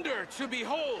wonder to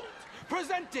behold.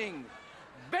 Presenting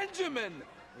Benjamin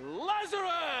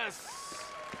Lazarus!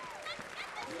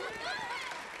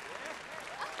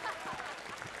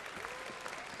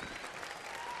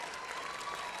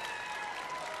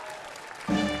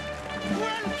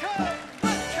 Welcome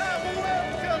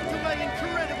to my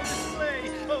incredible display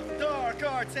of dark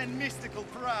arts and mystical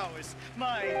prowess,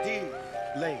 my dear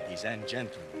ladies and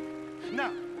gentlemen.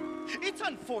 Now, it's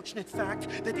unfortunate fact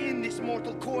that in this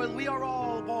mortal coil we are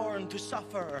all born to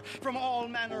suffer from all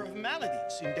manner of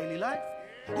maladies in daily life.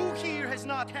 Who here has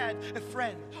not had a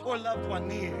friend or loved one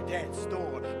near death's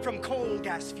door from coal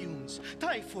gas fumes,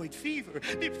 typhoid fever,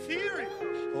 diphtheria,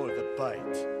 or the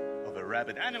bite of a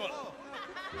rabid animal?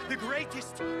 The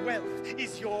greatest wealth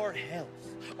is your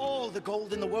health. All the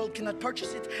gold in the world cannot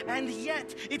purchase it, and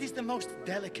yet it is the most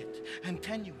delicate and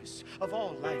tenuous of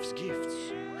all life's gifts.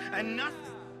 And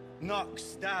nothing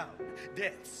knocks down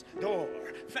death's door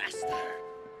faster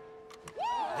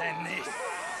than this.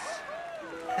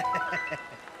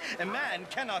 A man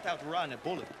cannot outrun a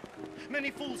bullet. Many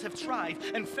fools have tried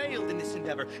and failed in this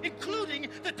endeavor, including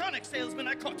the tonic salesman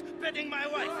I caught bedding my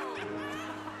wife.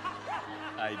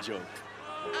 I joke.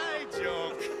 I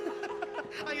joke.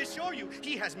 I assure you,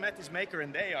 he has met his maker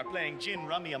and they are playing gin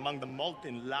rummy among the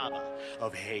molten lava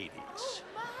of Hades.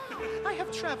 I have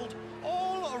traveled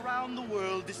all around the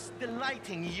world,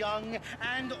 delighting young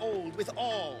and old with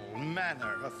all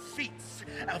manner of feats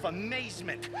of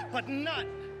amazement, but none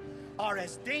are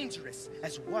as dangerous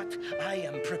as what I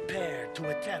am prepared to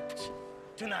attempt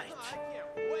tonight.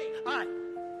 I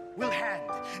will hand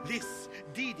this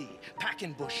Didi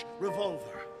Packenbush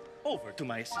revolver over to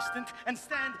my assistant and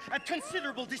stand at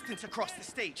considerable distance across the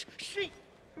stage. She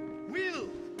will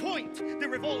point the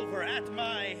revolver at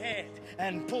my head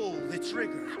and pull the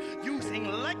trigger using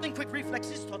lightning-quick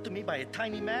reflexes taught to me by a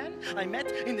tiny man I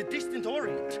met in the distant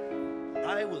Orient.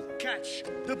 I will catch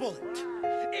the bullet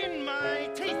in my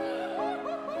teeth.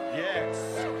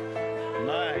 Yes,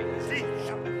 my teeth.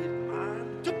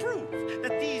 To prove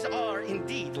that these are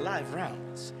indeed live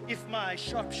rounds, if my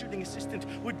sharpshooting assistant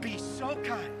would be so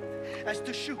kind as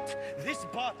to shoot this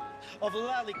bottle of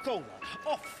Lalicola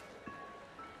off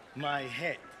my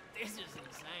head. This is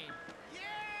insane.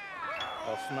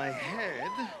 Off my head?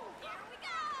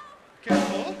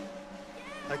 Careful.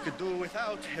 I could do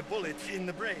without a bullet in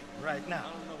the brain right now.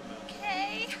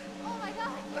 Okay. Oh my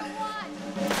God, go on.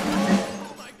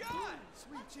 Oh my God!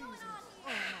 Sweet Jesus.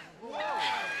 Oh my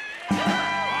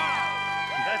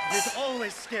That bit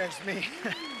always scares me.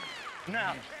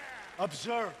 Now,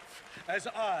 observe as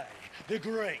I, the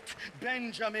great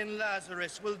Benjamin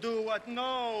Lazarus, will do what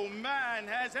no man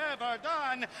has ever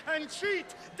done and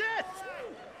cheat death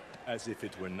as if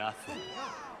it were nothing.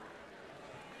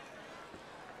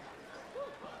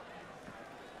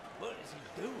 What is he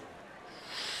doing?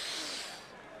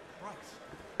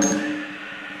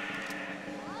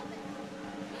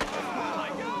 Oh my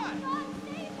God!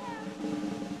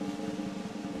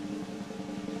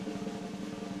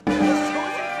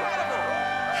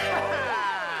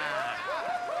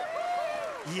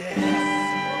 Yes,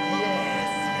 yes,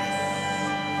 yes.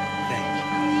 Thank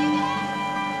you.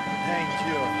 Thank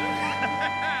you.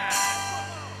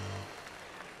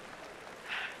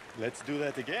 Let's do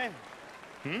that again.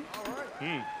 Hmm? All right.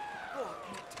 Hmm. Oh, I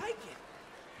can't take it.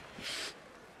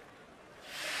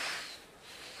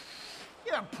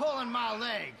 You're pulling my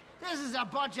leg. This is a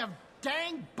bunch of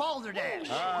dang balderdash.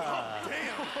 Ah.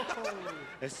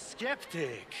 A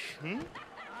skeptic, hmm?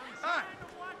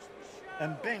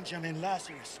 I'm Benjamin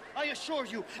Lazarus. I assure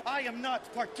you, I am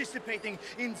not participating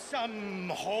in some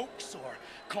hoax or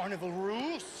carnival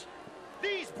ruse.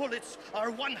 These bullets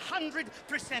are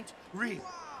 100% real.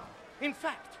 In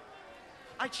fact,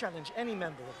 I challenge any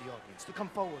member of the audience to come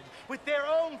forward with their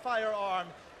own firearm,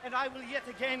 and I will yet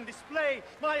again display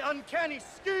my uncanny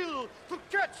skill to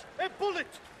catch a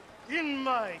bullet in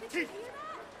my teeth.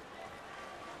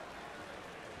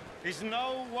 Is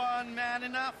no one man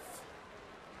enough?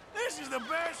 This is the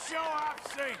best show I've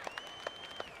seen.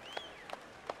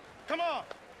 Come on.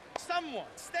 Someone,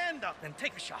 stand up and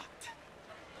take a shot.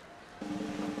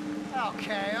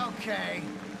 Okay, okay.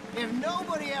 If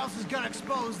nobody else is gonna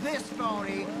expose this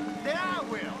phony, then I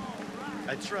will.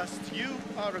 I trust you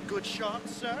are a good shot,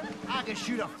 sir. I can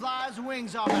shoot a fly's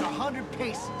wings off at 100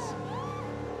 paces.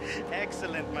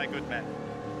 Excellent, my good man.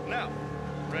 Now,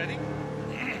 ready?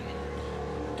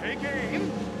 Take aim.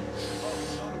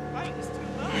 Right, it's too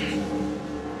much.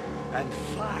 And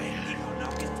fire. He gonna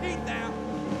knock his teeth out.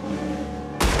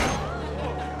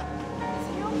 Is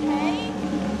he okay?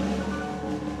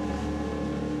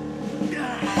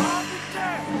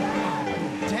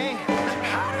 Damn.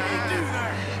 How did he do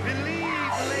that?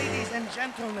 Believe, ladies and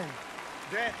gentlemen,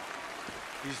 death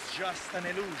is just an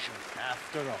illusion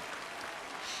after all.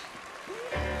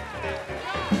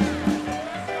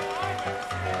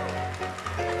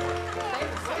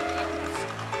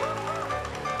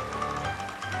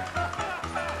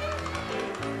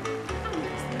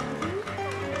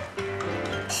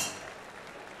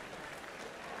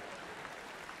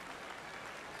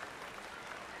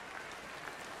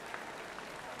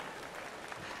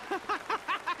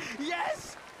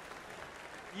 Yes!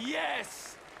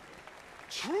 Yes!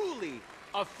 Truly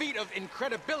a feat of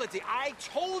incredibility. I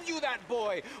told you that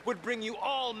boy would bring you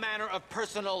all manner of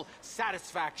personal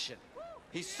satisfaction.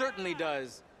 He certainly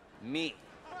does me.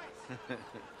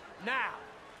 Now,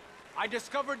 I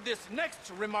discovered this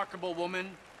next remarkable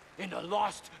woman in a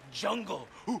lost jungle,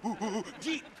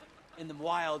 deep in the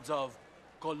wilds of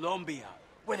Colombia,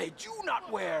 where they do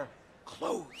not wear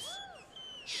clothes.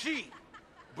 She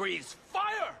breathes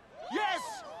fire! Yes,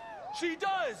 she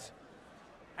does!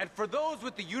 And for those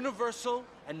with the universal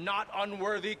and not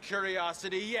unworthy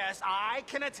curiosity, yes, I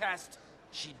can attest,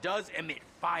 she does emit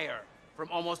fire from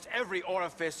almost every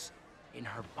orifice in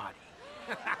her body.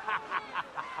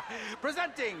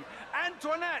 Presenting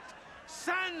Antoinette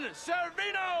San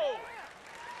Servino!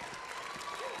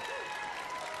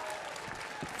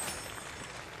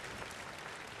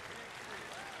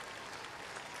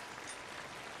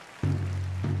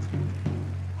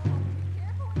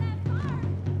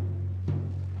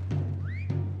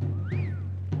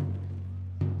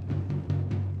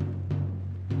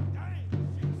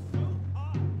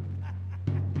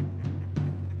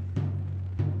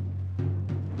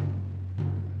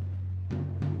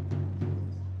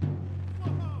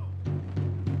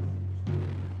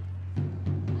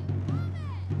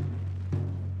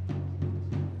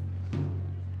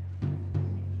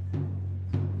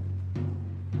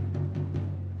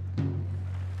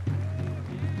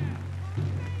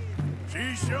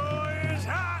 She sure is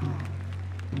hot.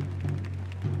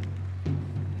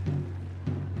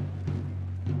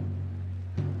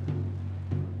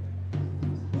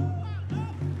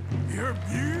 You're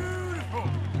beautiful.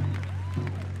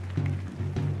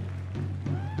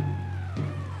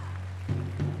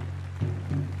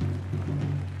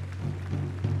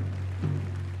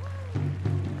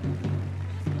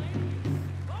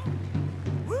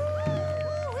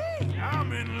 Woo-wee!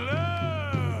 I'm in love.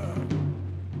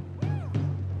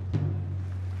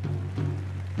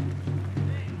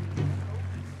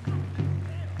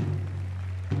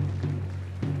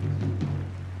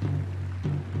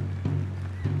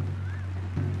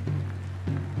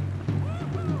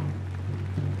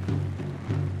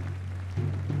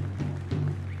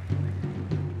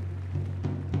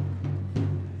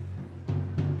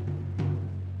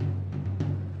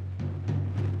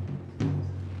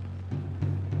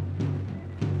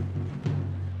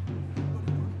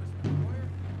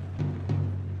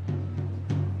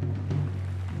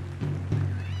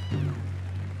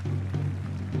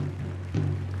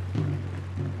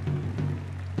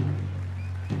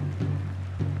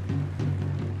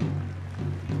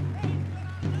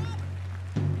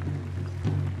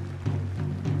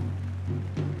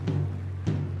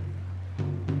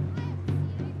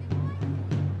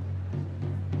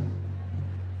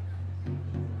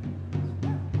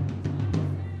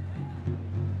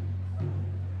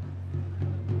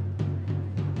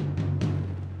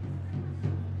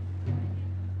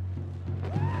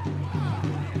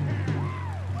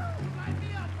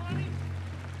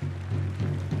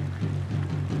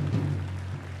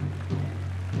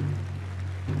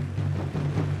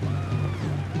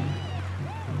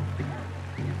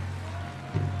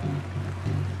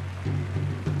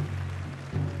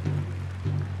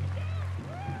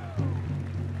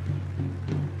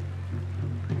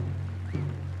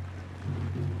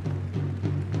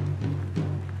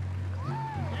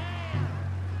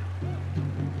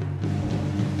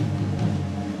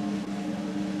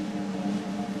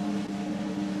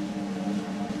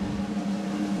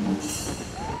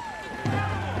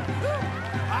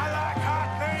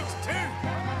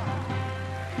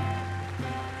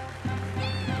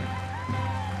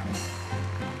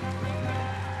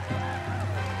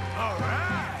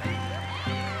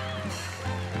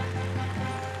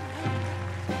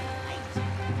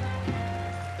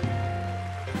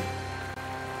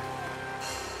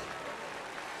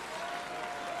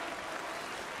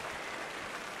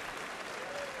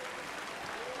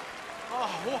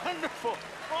 Wonderful!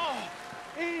 Oh,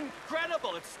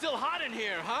 incredible! It's still hot in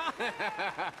here, huh?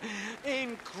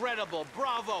 Incredible!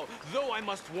 Bravo! Though I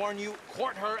must warn you,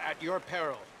 court her at your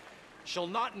peril. She'll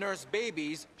not nurse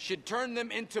babies, she'd turn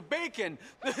them into bacon.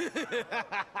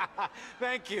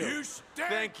 Thank you. You stay.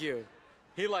 Thank you.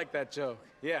 He liked that joke,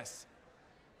 yes.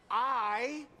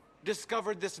 I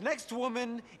discovered this next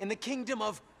woman in the kingdom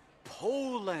of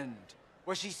Poland,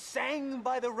 where she sang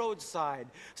by the roadside,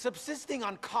 subsisting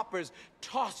on coppers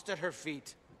tossed at her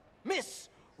feet. Miss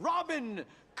Robin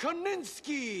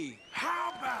Koninsky.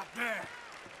 How about that?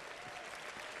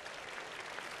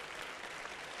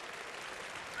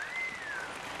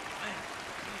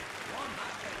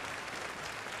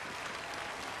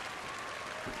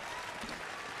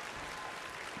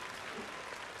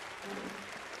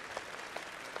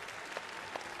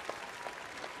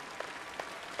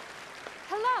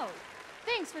 Hello!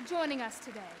 Thanks for joining us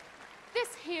today.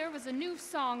 This here was a new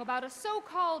song about a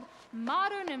so-called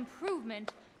modern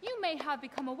improvement you may have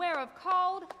become aware of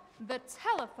called the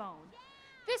telephone.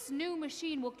 This new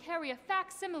machine will carry a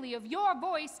facsimile of your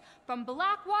voice from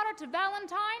Blackwater to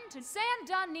Valentine to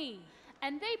Saint-Denis,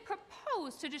 and they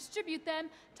propose to distribute them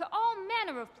to all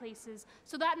manner of places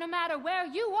so that no matter where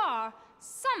you are,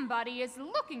 somebody is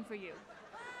looking for you.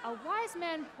 A wise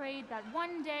man prayed that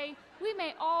one day we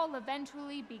may all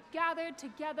eventually be gathered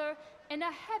together in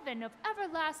a heaven of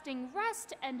everlasting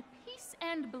rest and peace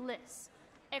and bliss,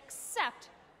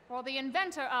 except for the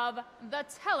inventor of the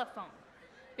telephone,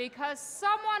 because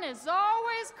someone is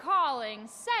always calling,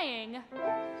 saying,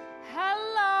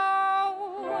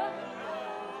 hello,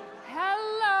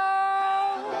 hello.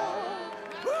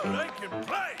 They can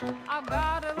play. I've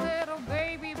got a little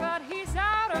baby, but he's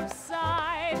out of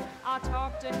sight. I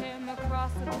talk to him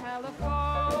across the telephone.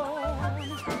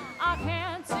 I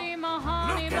can't see my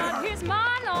honey, but he's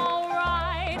mine all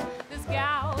right. This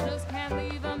gal just can't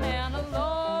leave a man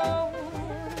alone.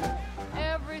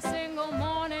 Every single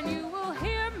morning you will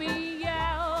hear me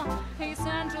yell. He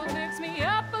sent to fix me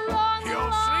up along the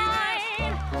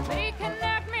line. They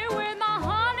connect me with my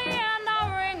honey and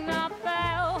I ring that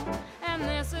bell. And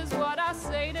this is what I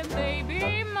say to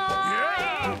baby mine.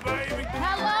 Yeah, baby.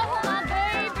 Hello, my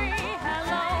baby.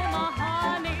 Hello, my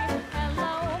honey.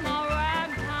 Hello, my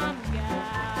ragtime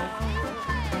gal.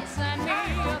 Send me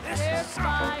a kiss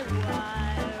by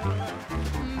wire.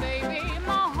 Baby,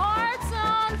 my heart's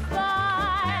on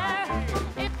fire.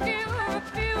 If you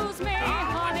refuse me,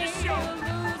 honey, you'll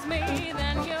lose me.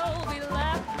 Then you'll be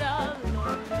left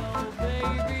alone. Oh,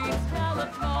 baby,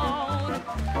 telephone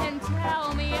and tell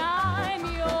me I'm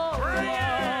your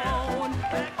own.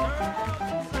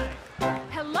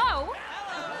 Hello?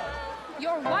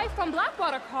 Your wife from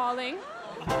Blackwater calling.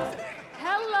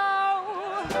 Hello?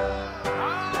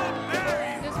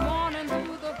 This morning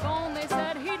through the phone they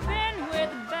said he'd been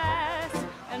with Bess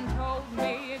and told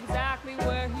me exactly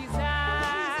where he's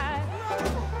at.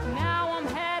 Now I'm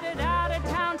headed out of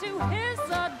town to his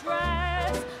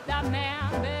address. That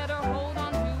man better hold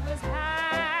on to his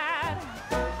hat.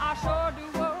 I sure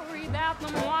do worry that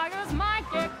the wires might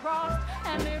get crossed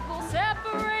and it will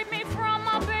separate me from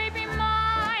my baby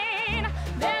mine.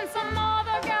 Then some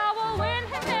other gal will win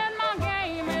him and my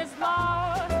game is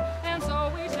lost. And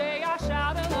so each day I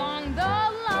shout along the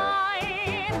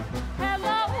line.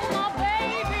 Hello, my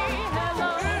baby.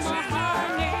 Hello, my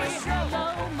honey. Hello,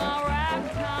 my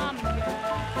ragtime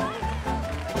gal.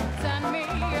 Send me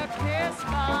a kiss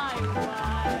by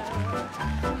wire.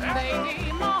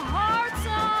 Baby, my heart's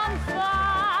on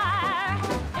fire.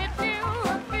 If you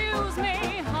refuse me,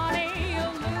 honey,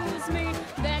 you'll lose me.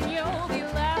 Then you'll be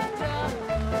left alone.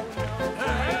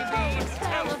 Baby,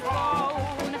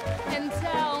 telephone and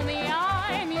tell me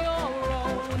I'm your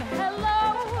own. Hello,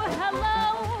 hello.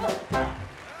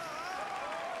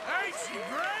 Ain't she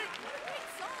great?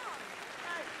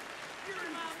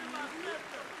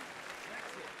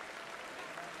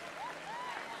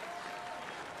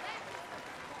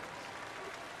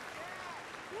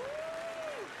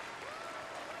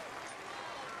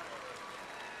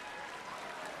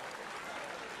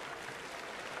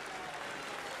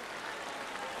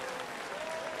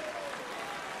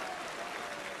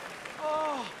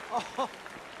 Oh,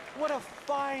 what a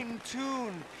fine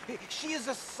tune. She is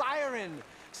a siren,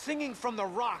 singing from the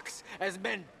rocks as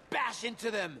men bash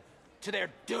into them to their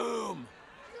doom.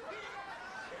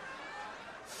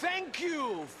 Thank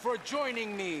you for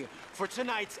joining me for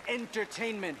tonight's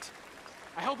entertainment.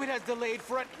 I hope it has delayed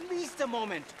for at least a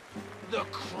moment the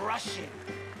crushing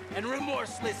and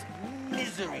remorseless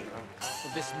misery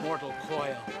of this mortal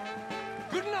coil.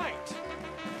 Good night,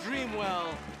 dream well,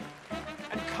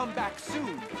 and come back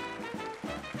soon.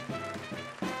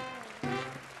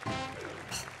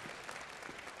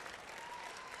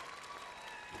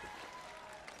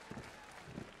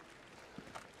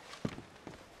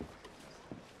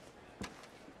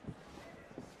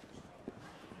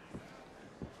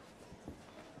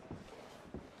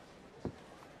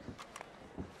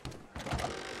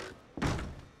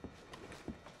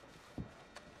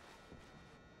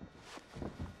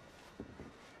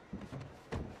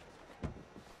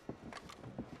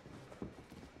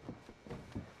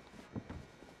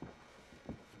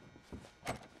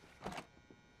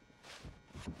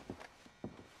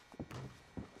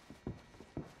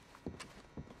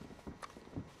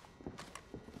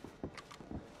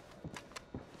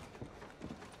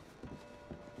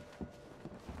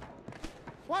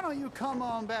 Why don't you come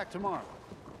on back tomorrow?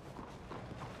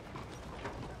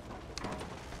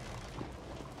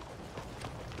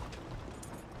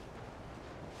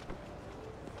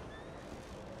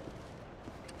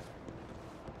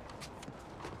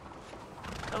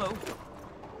 Hello.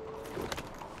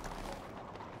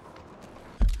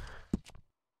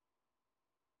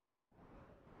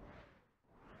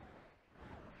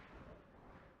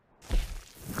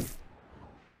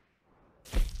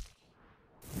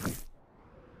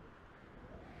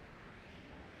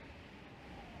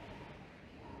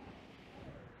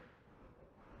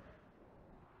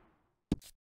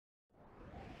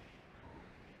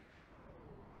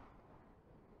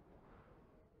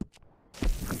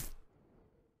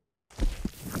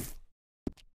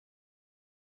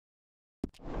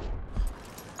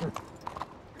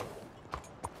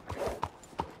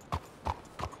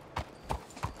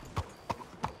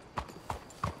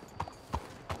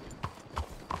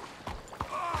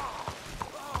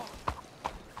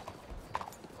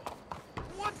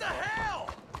 What the hell?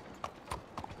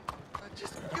 I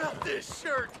just got this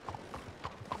shirt.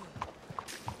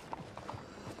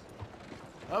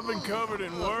 I've been covered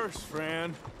in worse,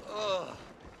 friend.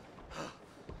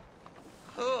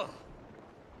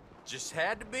 Just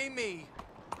had to be me.